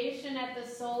foundation at the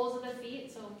soles of the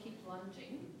feet, so keep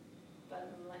lunging,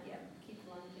 but keep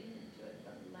lunging into it,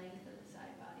 but lengthen the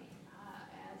side body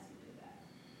as you do that.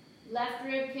 Left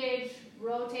rib cage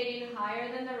rotating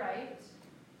higher than the right.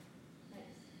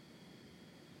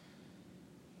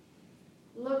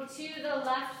 Look to the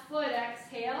left foot,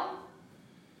 exhale,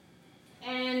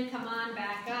 and come on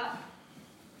back up.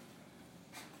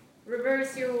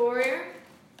 Reverse your warrior,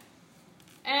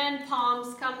 and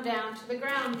palms come down to the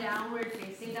ground, downward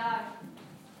facing dog.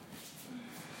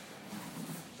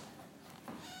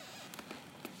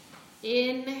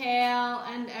 Inhale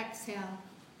and exhale.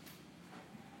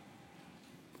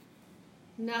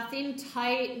 Nothing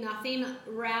tight, nothing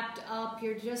wrapped up.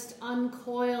 You're just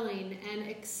uncoiling and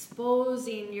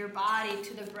exposing your body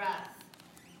to the breath.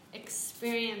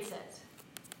 Experience it.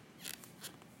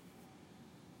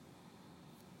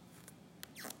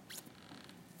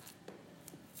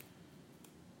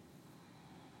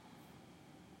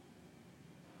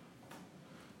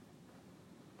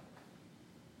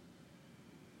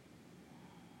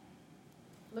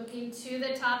 Looking to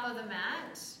the top of the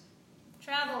mat.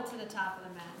 Travel to the top of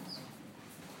the mat.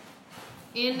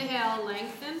 Inhale,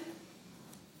 lengthen.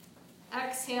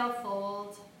 Exhale,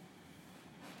 fold.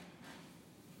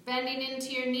 Bending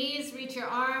into your knees, reach your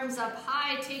arms up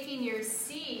high, taking your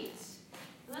seat.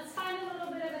 Let's find a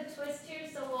little bit of a twist here,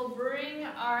 so we'll bring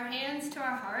our hands to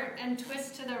our heart and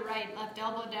twist to the right. Left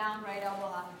elbow down, right elbow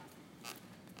up.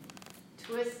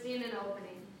 Twisting and opening.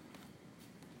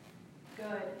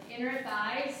 Good. Inner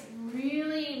thighs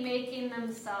really making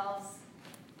themselves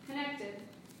connected.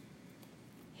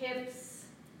 Hips,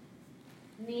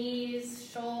 knees,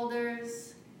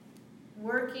 shoulders,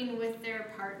 working with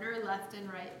their partner left and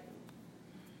right.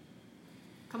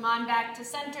 Come on back to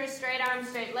center, straight arms,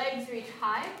 straight legs, reach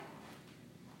high.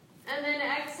 And then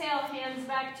exhale, hands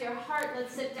back to your heart.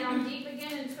 Let's sit down deep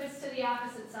again and twist to the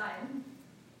opposite side.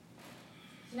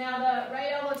 Now the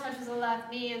right elbow touches the left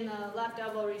knee and the left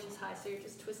elbow reaches high, so you're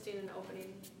just twisting and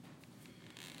opening.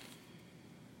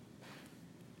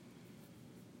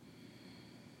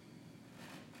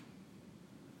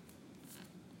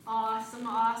 Awesome,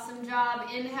 awesome job.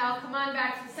 Inhale, come on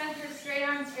back to center, straight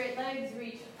arms, straight legs,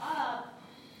 reach up.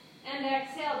 And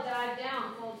exhale, dive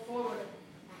down, fold forward.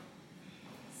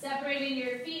 Separating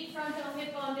your feet, frontal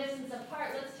hip bone distance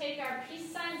apart. Let's take our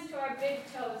peace signs to our big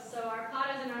toes. So our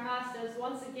padas and our hastas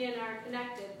once again are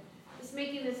connected. Just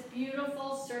making this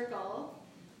beautiful circle.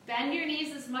 Bend your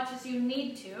knees as much as you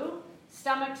need to.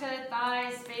 Stomach to the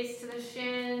thighs, face to the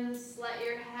shins. Let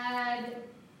your head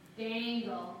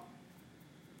dangle.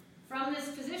 From this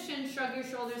position, shrug your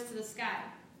shoulders to the sky.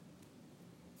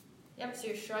 Yep, so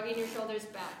you're shrugging your shoulders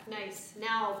back. Nice.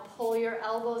 Now pull your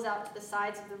elbows out to the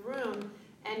sides of the room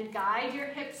and guide your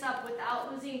hips up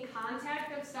without losing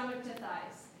contact of stomach to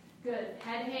thighs. Good.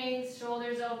 Head hangs,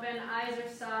 shoulders open, eyes are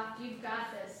soft. You've got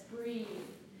this. Breathe.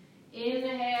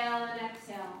 Inhale and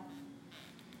exhale.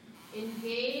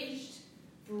 Engaged,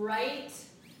 bright,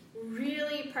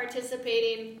 really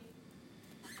participating,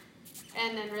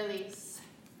 and then release.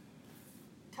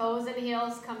 Toes and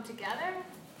heels come together.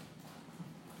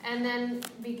 And then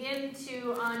begin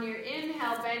to, on your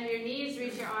inhale, bend your knees,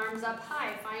 reach your arms up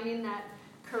high, finding that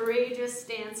courageous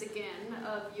stance again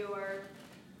of your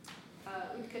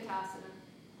Utkatasana.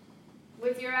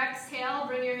 With your exhale,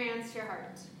 bring your hands to your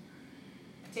heart.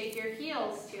 Take your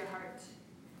heels to your heart.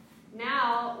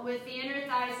 Now, with the inner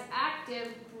thighs active,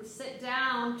 sit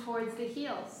down towards the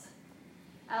heels,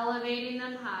 elevating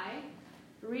them high.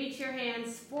 Reach your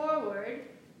hands forward.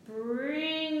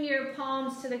 Bring your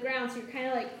palms to the ground, so you're kind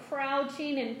of like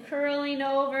crouching and curling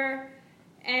over,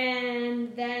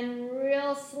 and then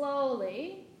real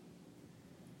slowly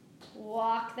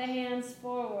walk the hands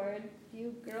forward.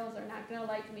 You girls are not going to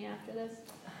like me after this.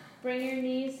 Bring your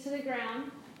knees to the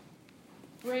ground.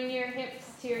 Bring your hips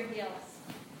to your heels.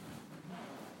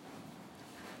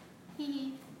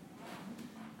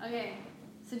 Okay,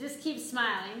 so just keep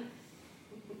smiling.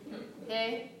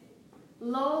 Okay?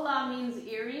 Lola means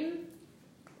earring,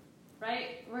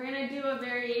 right? We're going to do a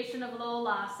variation of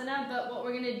Lolasana, but what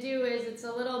we're going to do is it's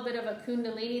a little bit of a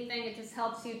Kundalini thing. It just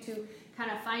helps you to kind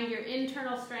of find your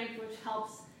internal strength, which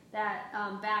helps that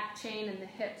back chain and the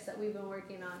hips that we've been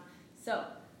working on. So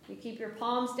you keep your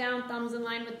palms down, thumbs in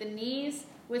line with the knees.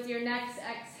 With your next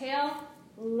exhale,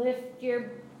 lift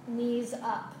your knees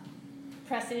up,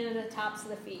 pressing into the tops of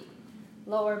the feet.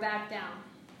 Lower back down.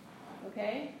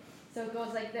 Okay? So it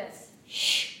goes like this.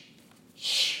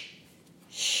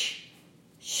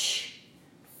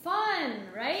 Fun,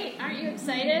 right? Aren't you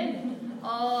excited?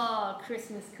 Oh,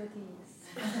 Christmas cookies.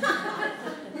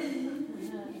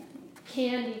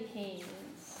 Candy canes.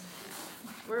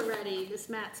 We're ready. This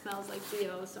mat smells like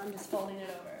Theo, so I'm just folding it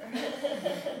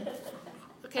over.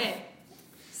 Okay,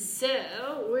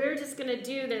 so we're just going to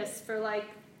do this for can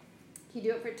you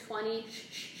do it for 20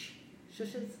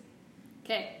 shushes?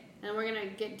 Okay, and we're going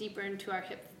to get deeper into our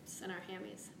hips and our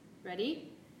hammies.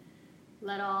 Ready?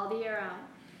 Let all the air out.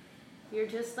 You're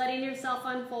just letting yourself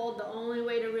unfold. The only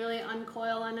way to really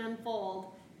uncoil and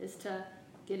unfold is to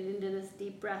get into this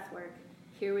deep breath work.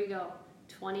 Here we go.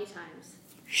 20 times.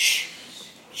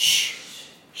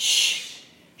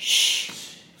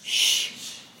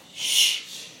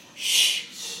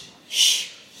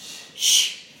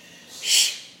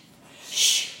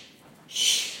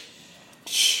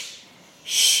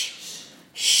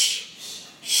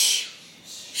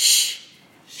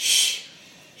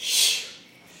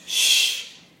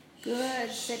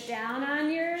 Good. Sit down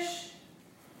on your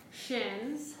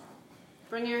shins.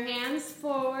 Bring your hands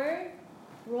forward.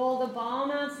 Roll the ball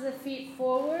mounts of the feet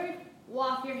forward.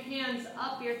 Walk your hands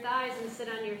up your thighs and sit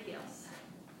on your heels.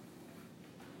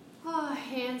 Oh,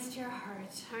 hands to your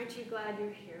heart. Aren't you glad you're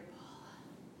here, Paul?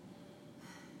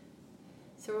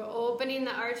 So we're opening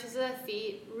the arches of the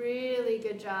feet. Really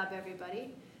good job,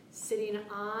 everybody. Sitting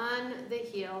on the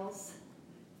heels.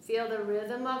 Feel the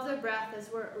rhythm of the breath as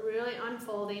we're really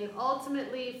unfolding.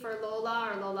 Ultimately, for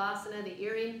Lola or Lolasana, the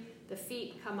earring, the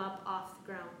feet come up off the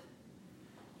ground.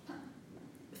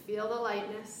 Feel the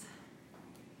lightness.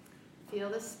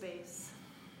 Feel the space.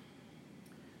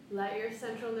 Let your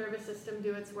central nervous system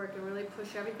do its work and really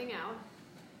push everything out.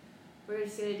 We're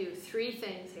just going to do 3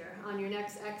 things here. On your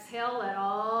next exhale, let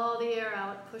all the air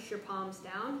out. Push your palms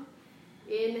down.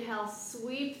 Inhale,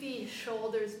 sweep the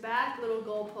shoulders back, little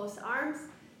goalpost arms.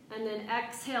 And then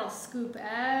exhale, scoop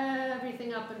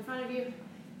everything up in front of you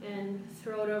and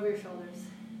throw it over your shoulders.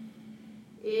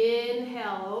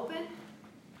 Inhale, open.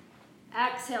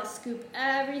 Exhale, scoop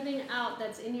everything out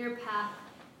that's in your path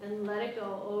and let it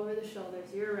go over the shoulders.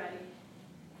 You're ready.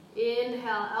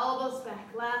 Inhale, elbows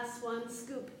back. Last one,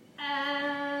 scoop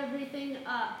everything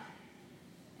up.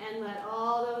 And let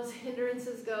all those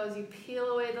hindrances go as you peel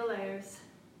away the layers.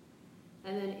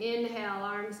 And then inhale,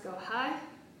 arms go high.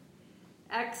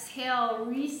 Exhale,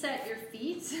 reset your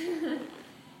feet.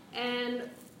 And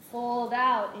fold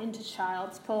out into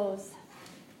child's pose.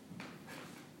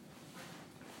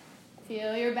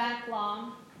 Feel your back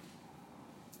long.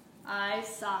 Eyes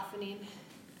softening.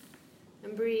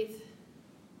 And breathe.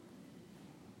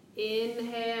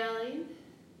 Inhaling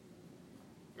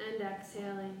and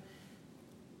exhaling.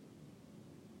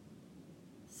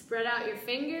 Spread out your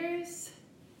fingers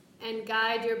and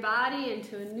guide your body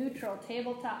into a neutral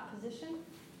tabletop position.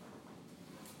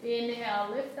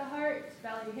 Inhale, lift the heart,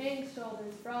 belly hangs,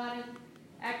 shoulders broaden.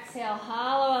 Exhale,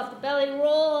 hollow out the belly,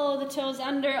 roll the toes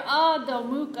under, Adho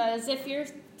Mukha, as if you're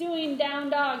doing down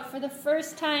dog for the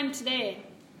first time today.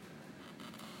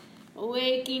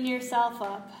 Waking yourself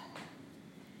up.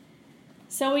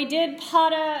 So we did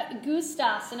Pada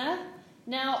Gustasana.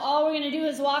 Now all we're going to do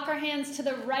is walk our hands to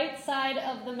the right side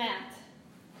of the mat.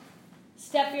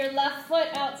 Step your left foot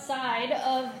outside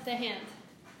of the hand.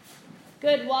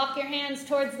 Good. Walk your hands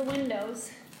towards the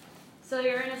windows. So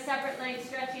you're in a separate leg,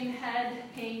 stretching, head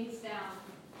hangs down.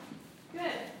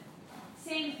 Good.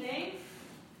 Same thing.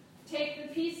 Take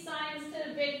the peace signs to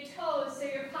the big toes, so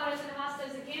your padas and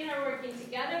hastas again are working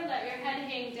together. Let your head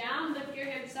hang down. Lift your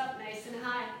hips up nice and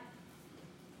high.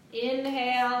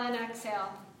 Inhale and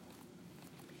exhale.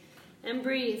 And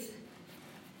breathe.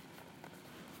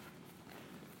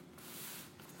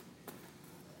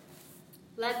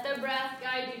 Let the breath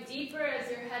guide you deeper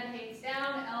as your head hangs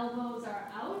down, elbows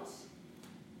are out.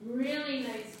 Really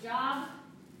nice job.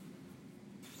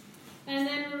 And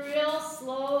then real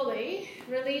slowly,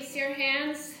 release your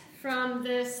hands from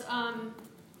this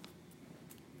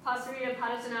Pasarita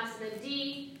Padasana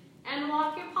D and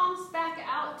walk your palms back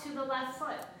out to the left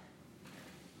foot.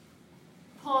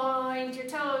 Point your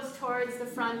toes towards the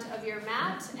front of your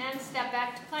mat and step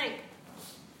back to plank.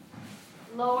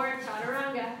 Lower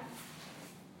chaturanga.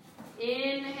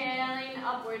 Inhaling,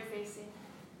 upward facing.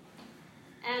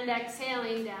 And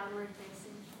exhaling, downward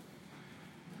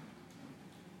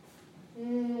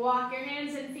facing. Walk your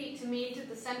hands and feet to meet at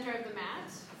the center of the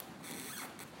mat.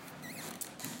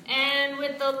 And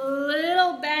with the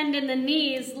little bend in the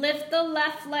knees, lift the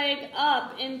left leg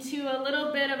up into a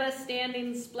little bit of a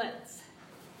standing splits.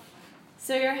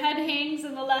 So your head hangs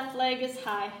and the left leg is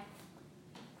high.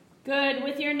 Good.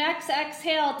 With your next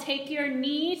exhale, take your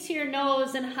knee to your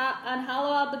nose and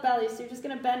hollow out the belly. So you're just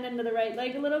going to bend into the right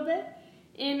leg a little bit.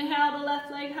 Inhale the left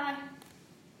leg high.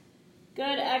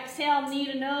 Good. Exhale, knee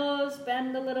to nose,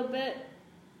 bend a little bit.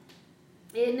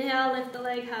 Inhale, lift the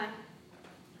leg high.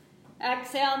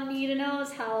 Exhale, knee to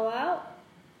nose, hollow out.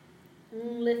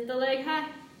 Lift the leg high.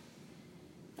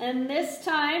 And this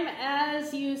time,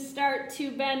 as you start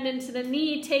to bend into the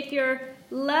knee, take your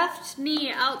left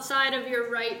knee outside of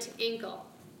your right ankle.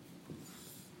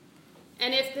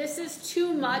 And if this is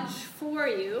too much for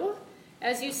you,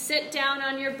 as you sit down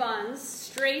on your buns,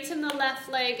 straighten the left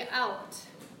leg out.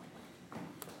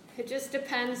 It just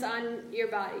depends on your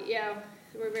body. Yeah,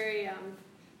 we're very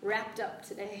wrapped up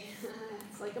today.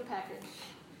 It's like a package.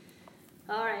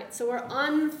 All right, so we're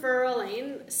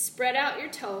unfurling. Spread out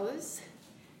your toes.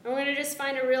 And we're going to just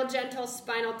find a real gentle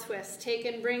spinal twist. Take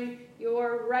and bring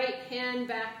your right hand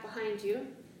back behind you.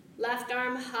 Left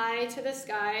arm high to the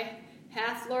sky.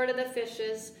 Half Lord of the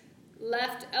Fishes.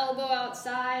 Left elbow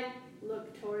outside.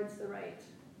 Look towards the right.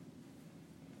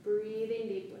 Breathing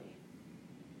deeply.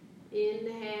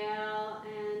 Inhale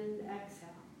and exhale.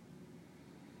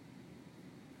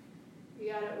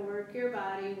 You got to work your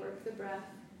body, work the breath.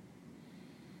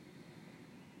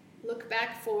 Look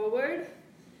back forward.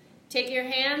 Take your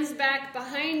hands back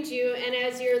behind you, and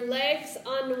as your legs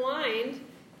unwind,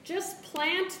 just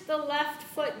plant the left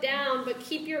foot down, but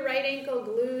keep your right ankle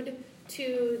glued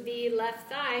to the left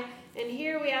thigh. And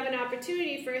here we have an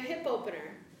opportunity for a hip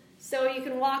opener. So you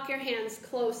can walk your hands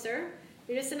closer.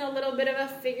 You're just in a little bit of a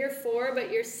figure four,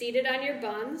 but you're seated on your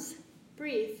buns.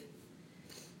 Breathe.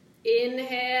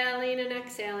 Inhaling and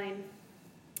exhaling.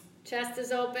 Chest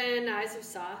is open, eyes are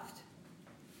soft.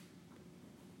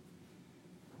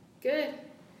 Good.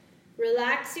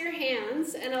 Relax your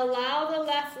hands and allow the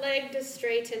left leg to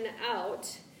straighten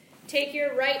out. Take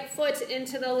your right foot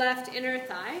into the left inner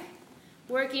thigh.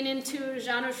 Working into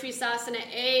Janu Srisasana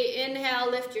A. Inhale,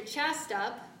 lift your chest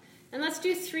up. And let's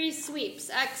do 3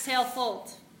 sweeps. Exhale, fold.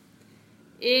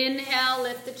 Inhale,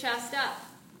 lift the chest up.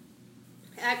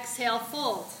 Exhale,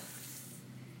 fold.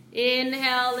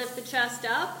 Inhale, lift the chest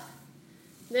up.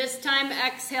 This time,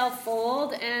 exhale,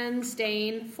 fold, and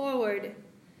staying forward.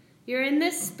 You're in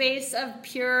this space of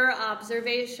pure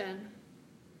observation.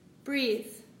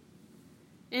 Breathe.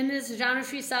 In this Janu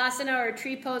Srisasana or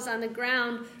tree pose on the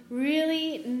ground,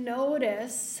 really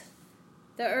notice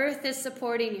the earth is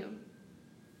supporting you.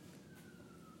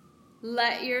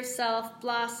 Let yourself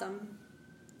blossom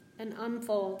and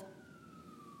unfold.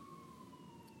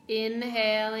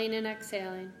 Inhaling and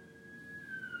exhaling.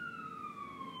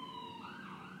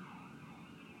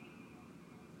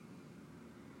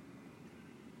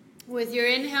 With your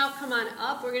inhale, come on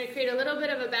up. We're going to create a little bit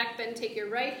of a back bend. Take your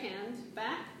right hand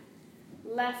back.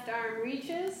 Left arm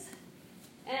reaches.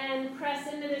 And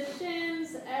press into the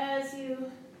shins as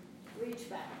you reach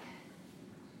back.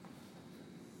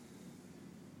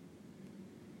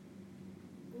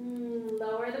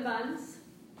 Lower the buns.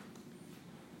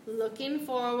 Looking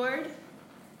forward.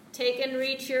 Take and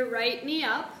reach your right knee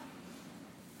up.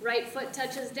 Right foot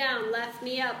touches down. Left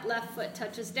knee up. Left foot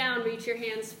touches down. Reach your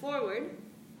hands forward.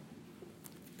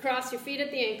 Cross your feet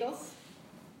at the ankles.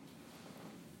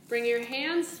 Bring your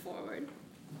hands forward.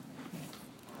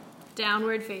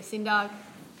 Downward facing dog.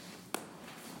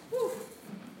 Whew.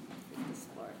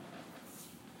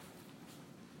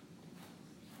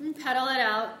 And pedal it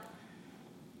out.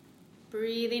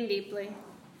 Breathing deeply.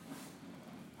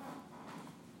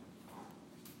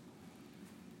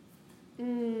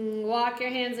 Walk your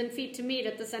hands and feet to meet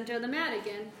at the center of the mat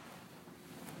again.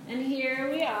 And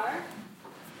here we are.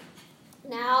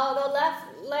 Now the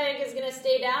left leg is going to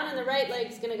stay down and the right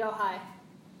leg is going to go high.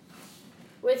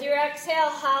 With your exhale,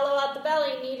 hollow out the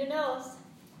belly, knee to nose.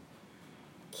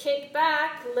 Kick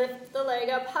back, lift the leg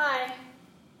up high.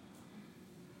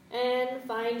 And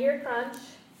find your crunch.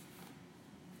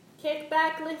 Kick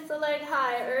back, lift the leg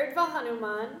high, Urdhva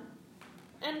Hanuman.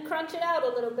 And crunch it out a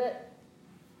little bit.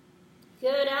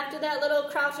 Good, after that little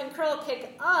crouch and curl,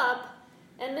 kick up.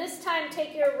 And this time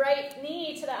take your right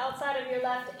knee to the outside of your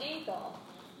left ankle.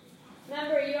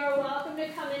 Remember, you are welcome to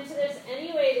come into this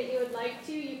any way that you would like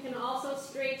to. You can also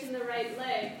straighten the right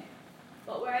leg.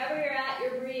 But wherever you're at,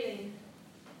 you're breathing.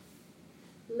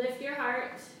 Lift your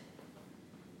heart.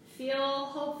 Feel,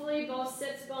 hopefully, both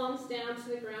sits bones down to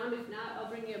the ground. If not, I'll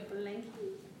bring you a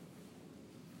blanket.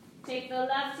 Take the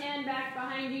left hand back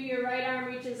behind you. Your right arm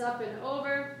reaches up and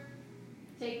over.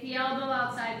 Take the elbow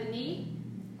outside the knee.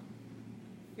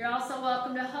 You're also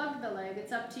welcome to hug the leg.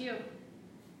 It's up to you.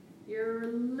 You're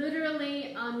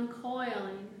literally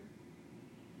uncoiling,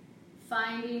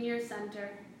 finding your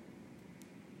center.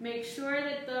 Make sure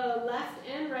that the left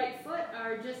and right foot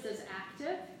are just as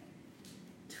active,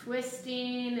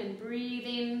 twisting and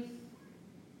breathing.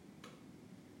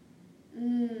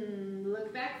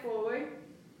 Look back forward.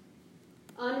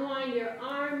 Unwind your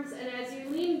arms, and as you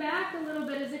lean back a little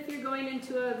bit as if you're going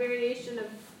into a variation of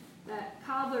that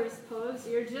cobbler's pose,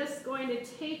 you're just going to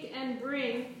take and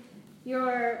bring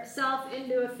yourself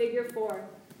into a figure four.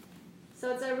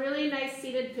 So it's a really nice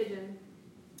seated pigeon.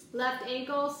 Left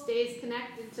ankle stays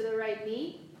connected to the right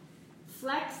knee.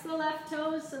 Flex the left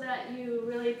toes so that you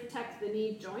really protect the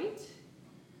knee joint.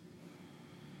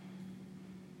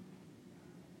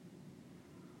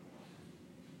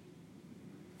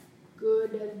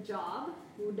 Good job,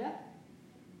 Buddha.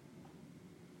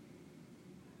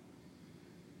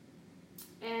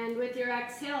 And with your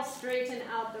exhale, straighten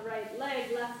out the right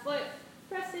leg, left foot,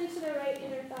 press into the right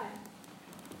inner thigh.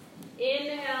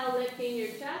 Inhale, lifting your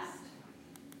chest,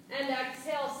 and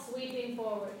exhale, sweeping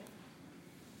forward.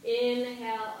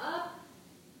 Inhale, up,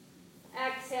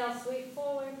 exhale, sweep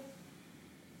forward.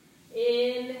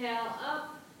 Inhale,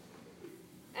 up,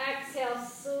 exhale,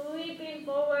 sweeping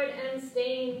forward and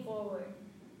staying forward.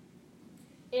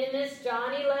 In this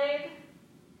Johnny leg,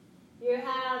 you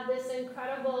have this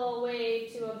incredible way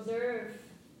to observe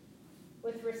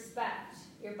with respect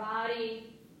your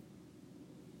body.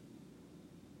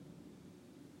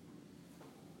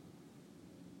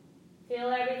 Feel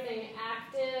everything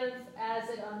active as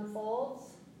it unfolds.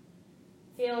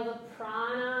 Feel the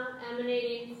prana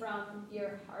emanating from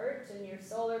your heart and your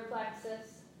solar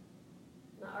plexus,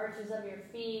 the arches of your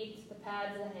feet, the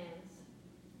pads of the hands.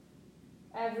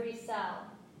 Every cell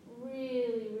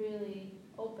really, really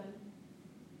open.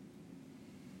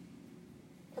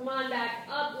 Come on back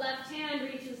up. Left hand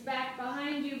reaches back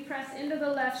behind you. Press into the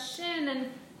left shin and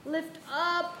lift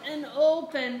up and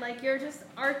open like you're just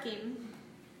arcing.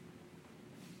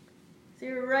 So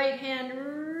your right hand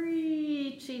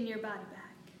reaching your body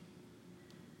back.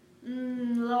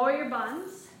 Lower your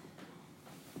buns.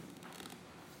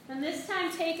 And this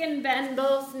time take and bend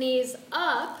both knees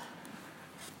up.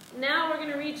 Now we're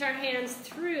going to reach our hands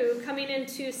through, coming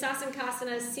into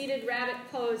Sasankasana, seated rabbit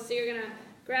pose. So you're going to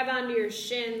grab onto your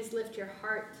shins, lift your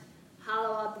heart,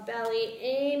 hollow out the belly,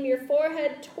 aim your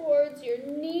forehead towards your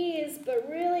knees, but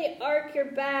really arc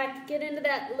your back. Get into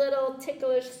that little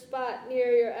ticklish spot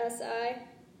near your SI.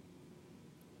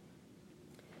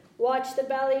 Watch the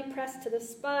belly press to the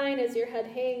spine as your head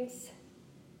hangs.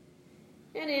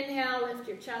 And inhale, lift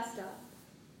your chest up.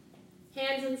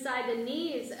 Hands inside the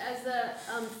knees. As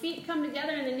the feet come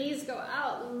together and the knees go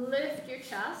out, lift your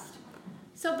chest.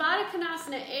 So Baddha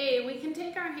Konasana A, we can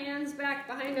take our hands back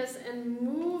behind us and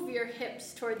move your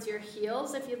hips towards your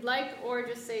heels if you'd like, or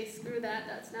just say, screw that,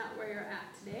 that's not where you're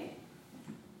at today.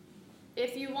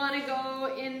 If you want to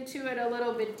go into it a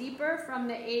little bit deeper from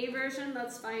the A version,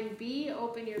 let's find B.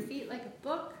 Open your feet like a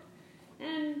book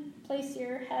and place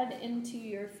your head into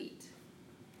your feet.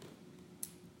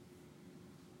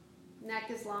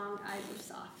 Neck is long, eyes are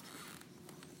soft.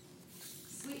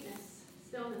 Sweetness,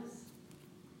 stillness.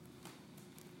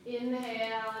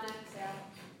 Inhale and exhale.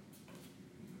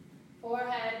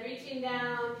 Forehead reaching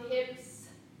down, hips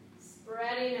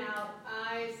spreading out,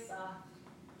 eyes soft.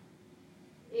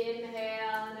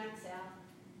 Inhale and exhale.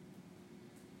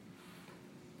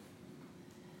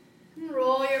 And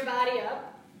roll your body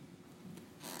up.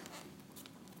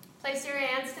 Place your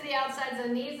hands to the outsides of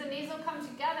the knees. The knees will come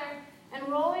together. And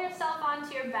roll yourself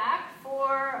onto your back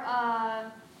for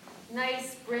a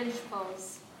nice bridge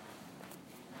pose.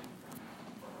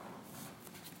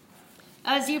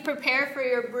 As you prepare for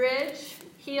your bridge,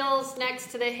 heels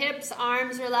next to the hips,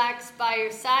 arms relaxed by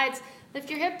your sides, lift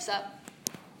your hips up.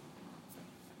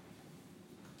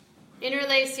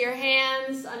 Interlace your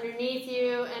hands underneath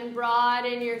you and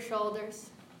broaden your shoulders.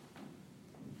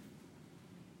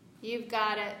 You've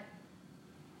got it.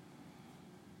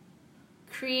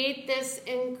 Create this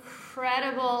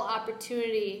incredible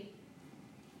opportunity.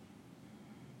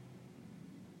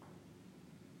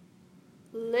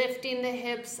 Lifting the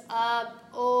hips up,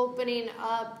 opening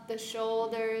up the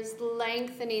shoulders,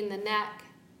 lengthening the neck.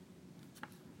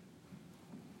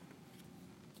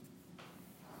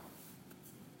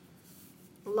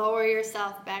 Lower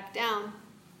yourself back down.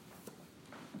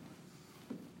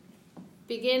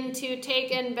 Begin to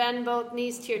take and bend both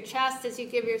knees to your chest as you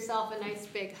give yourself a nice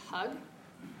big hug.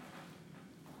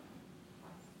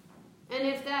 And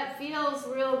if that feels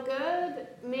real good,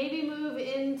 maybe move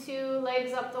into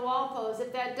legs up the wall pose.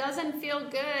 If that doesn't feel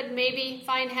good, maybe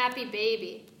find happy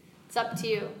baby. It's up to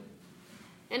you.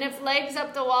 And if legs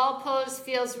up the wall pose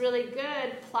feels really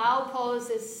good, plow pose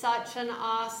is such an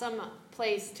awesome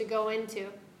place to go into.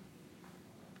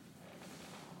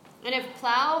 And if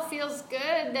plow feels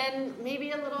good, then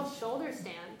maybe a little shoulder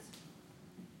stand.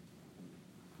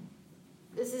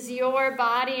 This is your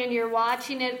body and you're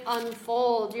watching it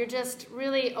unfold. You're just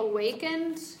really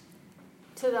awakened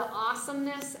to the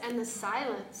awesomeness and the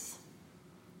silence.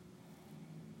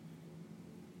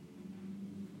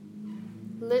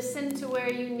 Listen to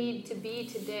where you need to be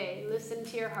today. Listen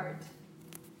to your heart.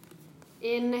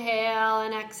 Inhale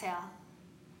and exhale.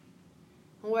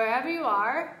 Wherever you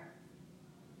are,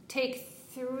 take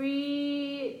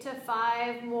 3 to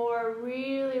 5 more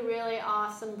really, really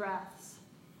awesome breaths.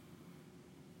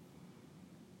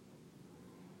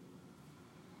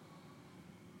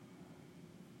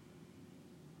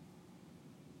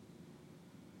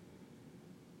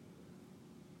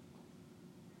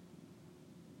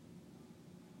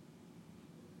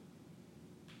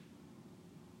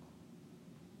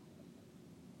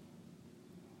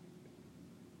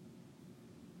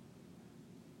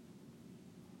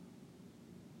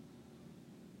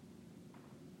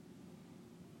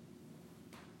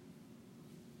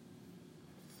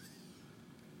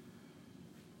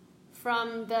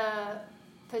 From the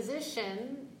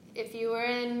position, if you were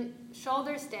in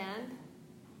shoulder stand,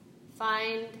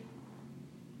 find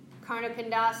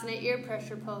Karnapindasana ear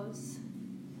pressure pose.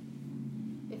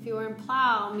 If you were in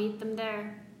plow, meet them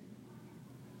there.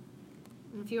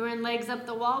 If you were in legs up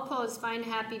the wall pose, find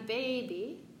happy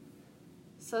baby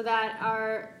so that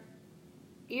our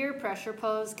ear pressure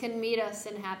pose can meet us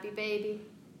in happy baby.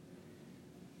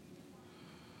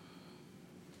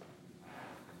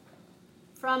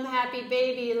 From happy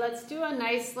baby, let's do a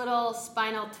nice little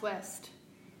spinal twist.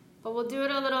 But we'll do it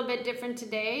a little bit different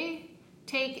today.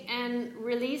 Take and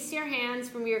release your hands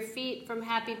from your feet from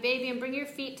happy baby and bring your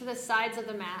feet to the sides of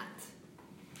the mat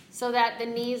so that the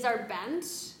knees are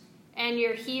bent and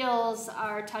your heels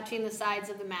are touching the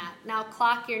sides of the mat. Now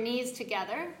clock your knees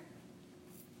together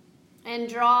and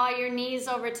draw your knees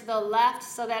over to the left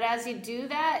so that as you do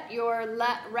that, your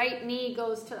right knee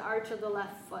goes to the arch of the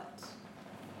left foot.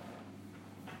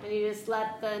 And you just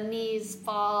let the knees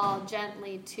fall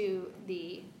gently to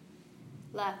the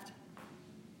left.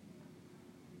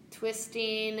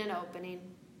 Twisting and opening.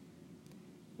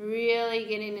 Really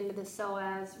getting into the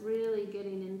psoas, really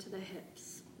getting into the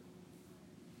hips.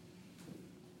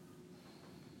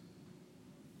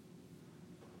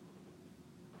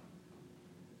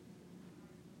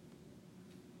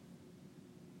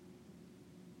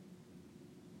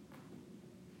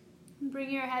 Bring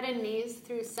your head and knees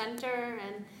through center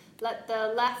and let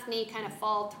the left knee kind of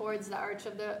fall towards the arch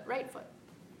of the right foot.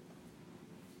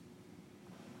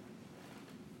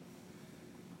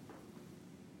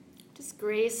 Just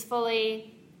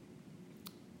gracefully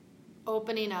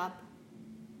opening up,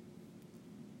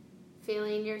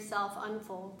 feeling yourself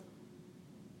unfold,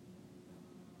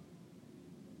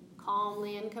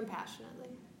 calmly and compassionately.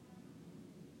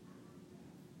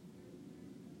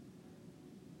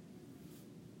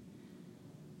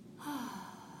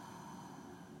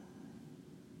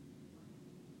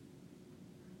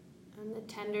 And the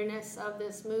tenderness of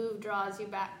this move draws you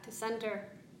back to center.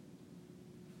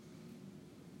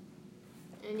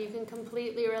 And you can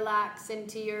completely relax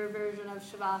into your version of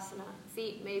Shavasana.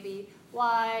 Feet may be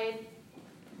wide,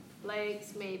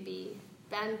 legs may be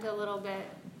bent a little bit,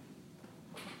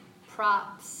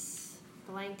 props,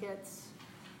 blankets,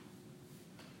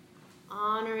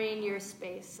 honoring your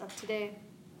space of today.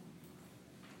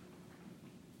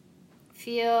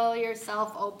 Feel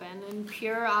yourself open in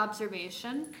pure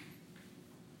observation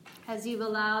as you've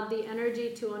allowed the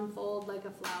energy to unfold like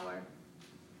a flower.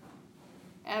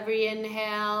 Every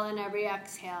inhale and every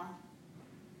exhale,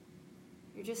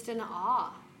 you're just in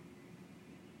awe.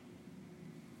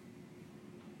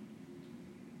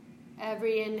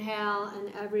 Every inhale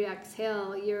and every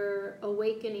exhale, you're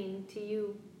awakening to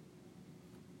you.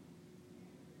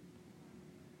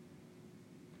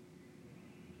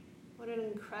 What an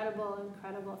incredible,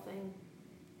 incredible thing.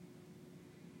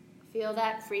 Feel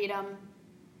that freedom.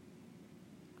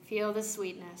 Feel the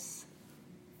sweetness.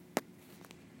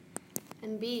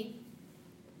 And be.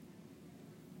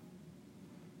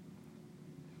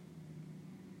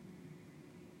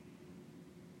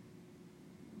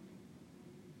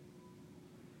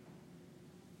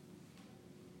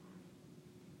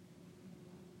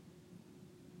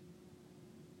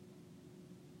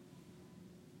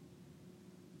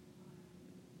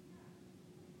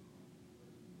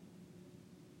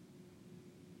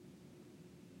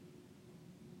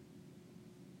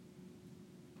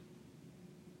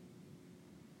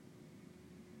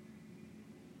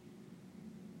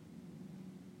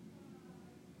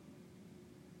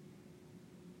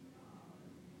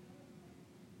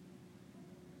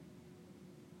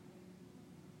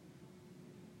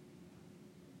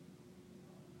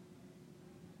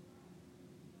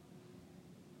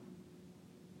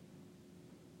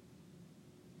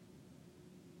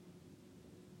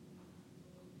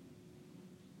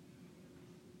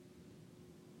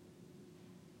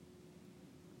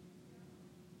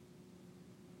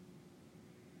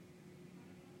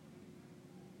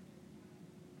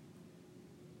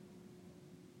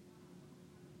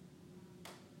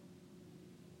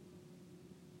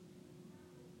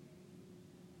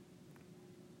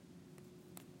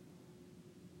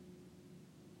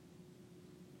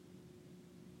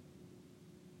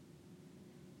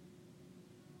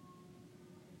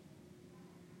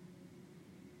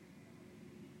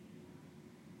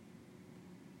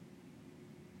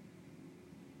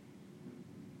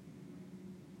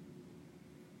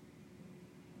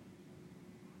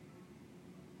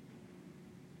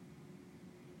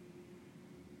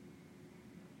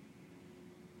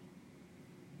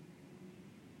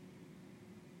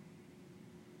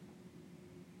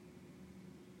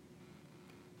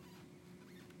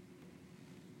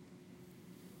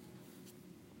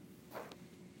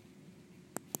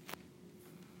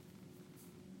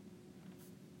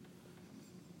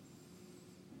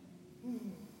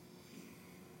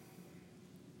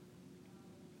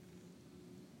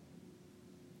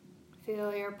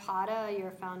 Feel your pada,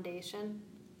 your foundation.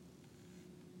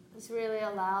 This really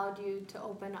allowed you to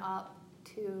open up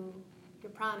to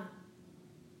your prana.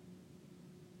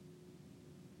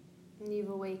 And you've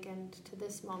awakened to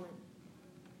this moment.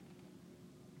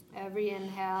 Every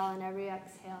inhale and every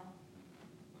exhale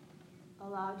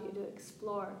allowed you to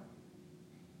explore,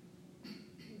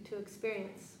 to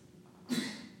experience the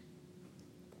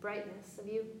brightness of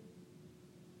you.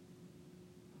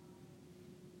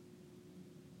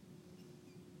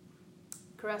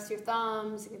 Caress your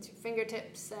thumbs against your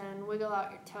fingertips and wiggle out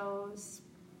your toes.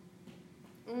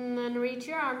 And then reach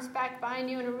your arms back behind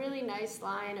you in a really nice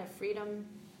line of freedom.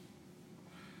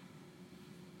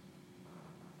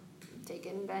 Take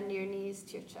it and bend your knees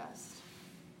to your chest.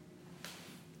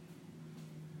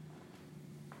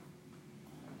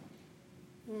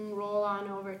 And roll on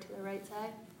over to the right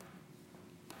side.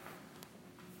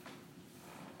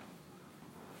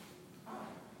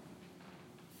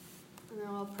 And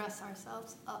then we'll press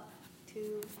ourselves up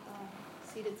to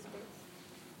seated space.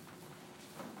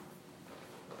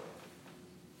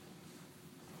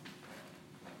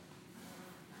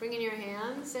 Bringing your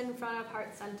hands in front of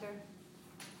heart center.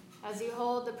 As you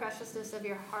hold the preciousness of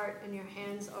your heart and your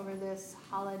hands over this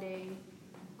holiday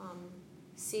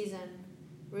season,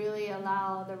 really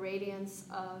allow the radiance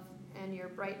of and your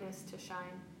brightness to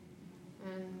shine,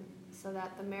 and so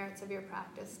that the merits of your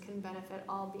practice can benefit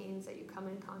all beings that you come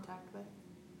in contact with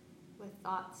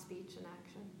thought, speech, and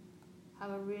action.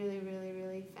 Have a really, really,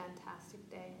 really fantastic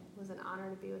day. It was an honor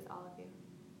to be with all of you.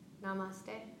 Namaste.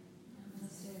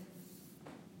 Namaste.